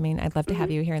Northwest. I mean, I'd love to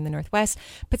have you here in the Northwest.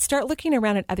 But start looking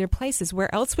around at other places.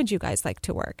 Where else would you guys like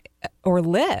to work or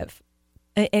live?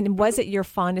 And was it your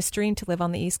fondest dream to live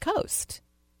on the East Coast?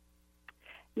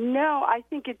 No, I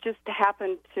think it just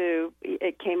happened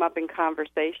it came up in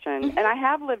conversation. And I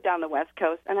have lived on the West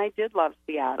Coast, and I did love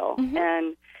Seattle.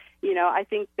 And, I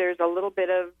think there's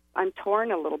I'm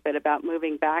torn a little bit about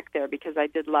moving back there because I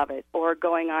did love it, or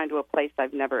going on to a place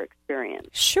I've never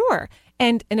experienced. Sure.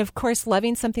 And of course,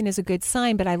 loving something is a good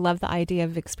sign, but I love the idea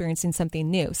of experiencing something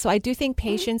new. So I do think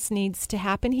patience needs to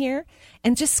happen here,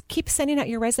 and just keep sending out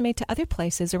your resume to other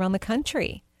places around the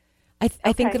country.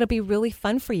 I think it'll be really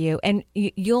fun for you, and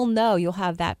you'll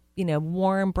have that,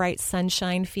 warm, bright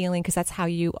sunshine feeling because that's how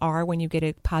you are when you get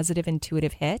a positive,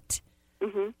 intuitive hit.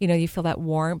 You feel that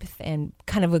warmth and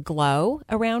kind of a glow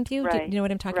around you. Right. Do you know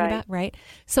what I'm talking about? Right.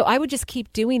 So I would just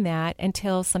keep doing that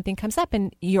until something comes up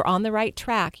and you're on the right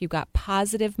track. You've got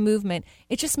positive movement.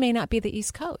 It just may not be the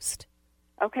East Coast.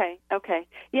 Okay.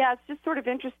 Yeah, it's just sort of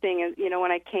interesting.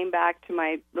 When I came back to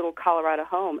my little Colorado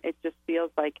home, it just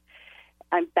feels like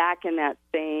I'm back in that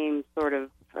same sort of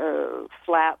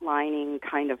flatlining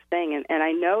kind of thing. And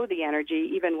I know the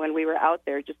energy, even when we were out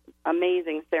there, just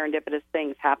amazing serendipitous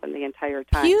things happened the entire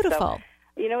time. Beautiful.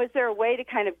 So, is there a way to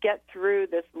kind of get through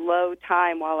this low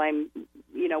time while I'm,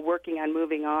 working on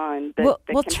moving on that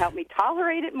can help me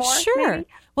tolerate it more? Sure. Maybe?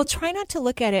 Well, try not to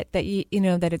look at it that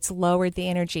that it's lowered the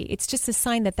energy. It's just a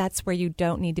sign that that's where you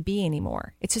don't need to be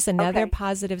anymore. It's just another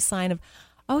positive sign of,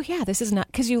 oh, yeah, this is not,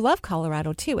 because you love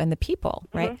Colorado, too, and the people,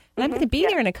 right? And I'm going to be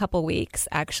there in a couple weeks,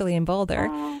 actually, in Boulder.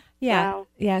 Wow.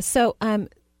 Yeah. So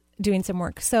doing some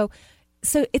work. So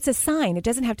it's a sign. It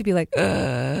doesn't have to be like,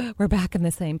 we're back in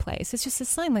the same place. It's just a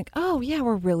sign like, oh, yeah,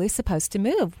 we're really supposed to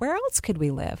move. Where else could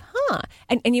we live?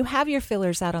 And you have your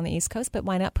fillers out on the East Coast, but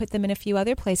why not put them in a few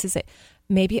other places?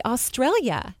 Maybe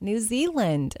Australia, New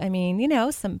Zealand. I mean,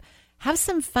 have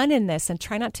some fun in this and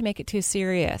try not to make it too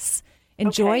serious.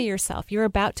 Enjoy yourself. You're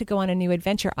about to go on a new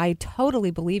adventure. I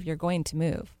totally believe you're going to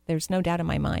move. There's no doubt in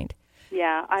my mind.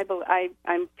 Yeah,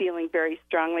 I'm feeling very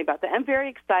strongly about that. I'm very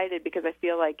excited because I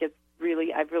feel like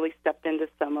I've really stepped into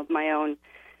some of my own,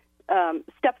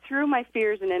 stepped through my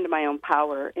fears and into my own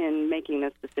power in making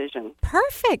this decision.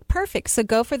 Perfect. So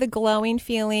go for the glowing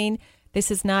feeling.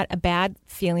 This is not a bad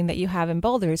feeling that you have in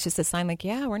Boulder. It's just a sign like,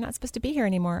 yeah, we're not supposed to be here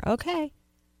anymore. Okay.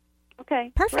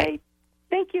 Perfect. Great.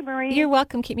 Thank you, Marie. You're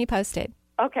welcome. Keep me posted.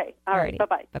 Okay. All right.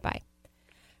 Bye-bye. Bye-bye.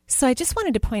 So I just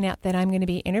wanted to point out that I'm going to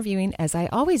be interviewing, as I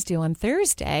always do on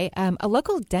Thursday, a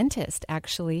local dentist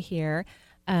actually here.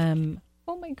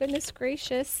 Oh, my goodness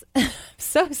gracious.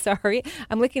 So sorry.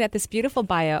 I'm looking at this beautiful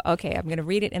bio. Okay, I'm going to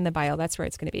read it in the bio. That's where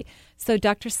it's going to be. So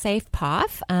Dr. Saif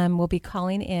Poff will be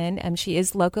calling in. She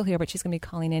is local here, but she's going to be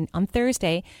calling in on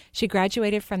Thursday. She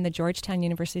graduated from the Georgetown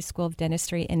University School of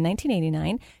Dentistry in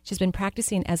 1989. She's been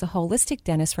practicing as a holistic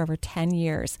dentist for over 10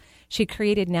 years. She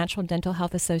created Natural Dental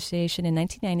Health Association in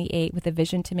 1998 with a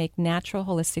vision to make natural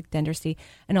holistic dentistry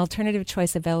an alternative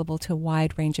choice available to a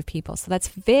wide range of people. So that's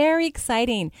very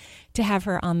exciting to have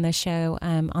her on the show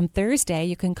on Thursday.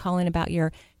 You can call in about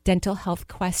your dental health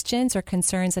questions or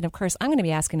concerns. And of course, I'm going to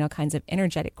be asking all kinds of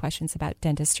energetic questions about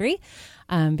dentistry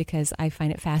because I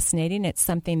find it fascinating. It's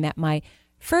something that my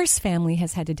first family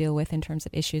has had to deal with in terms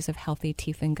of issues of healthy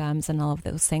teeth and gums and all of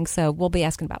those things. So we'll be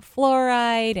asking about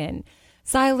fluoride and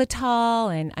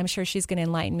xylitol, and I'm sure she's going to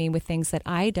enlighten me with things that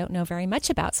I don't know very much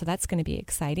about. So that's going to be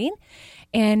exciting.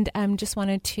 And just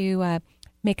wanted to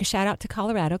make a shout out to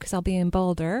Colorado because I'll be in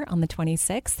Boulder on the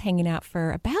 26th, hanging out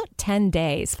for about 10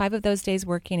 days, 5 of those days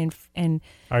working. And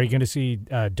are you going to see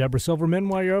Deborah Silverman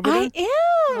while you're over there? I am.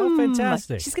 Oh,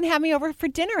 fantastic. She's going to have me over for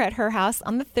dinner at her house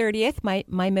on the 30th.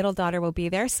 My middle daughter will be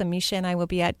there. So Misha and I will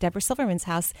be at Deborah Silverman's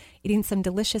house eating some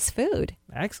delicious food.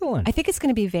 Excellent. I think it's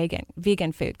going to be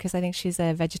vegan food because I think she's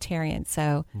a vegetarian.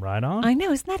 So right on. I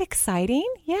know. Isn't that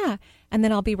exciting? Yeah. And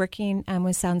then I'll be working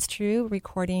with Sounds True,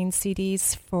 recording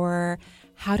CDs for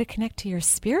How to Connect to Your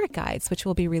Spirit Guides, which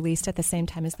will be released at the same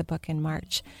time as the book in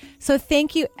March. So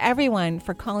thank you, everyone,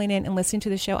 for calling in and listening to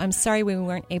the show. I'm sorry we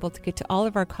weren't able to get to all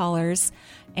of our callers,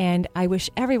 and I wish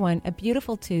everyone a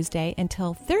beautiful Tuesday.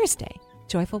 Until Thursday,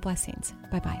 joyful blessings.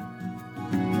 Bye-bye.